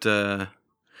good.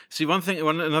 See,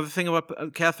 another thing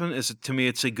about Catherine is, to me,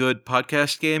 it's a good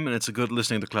podcast game and it's a good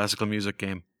listening to classical music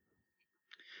game.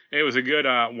 It was a good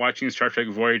watching Star Trek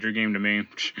Voyager game to me.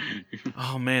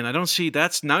 Oh man, I don't see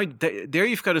that's now. There,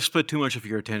 you've got to split too much of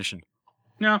your attention.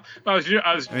 No, I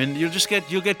was. I mean,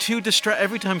 you'll get too distracted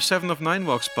every time 7 of 9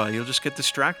 walks by. You'll just get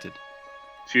distracted.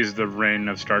 She's the Ren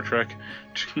of Star Trek.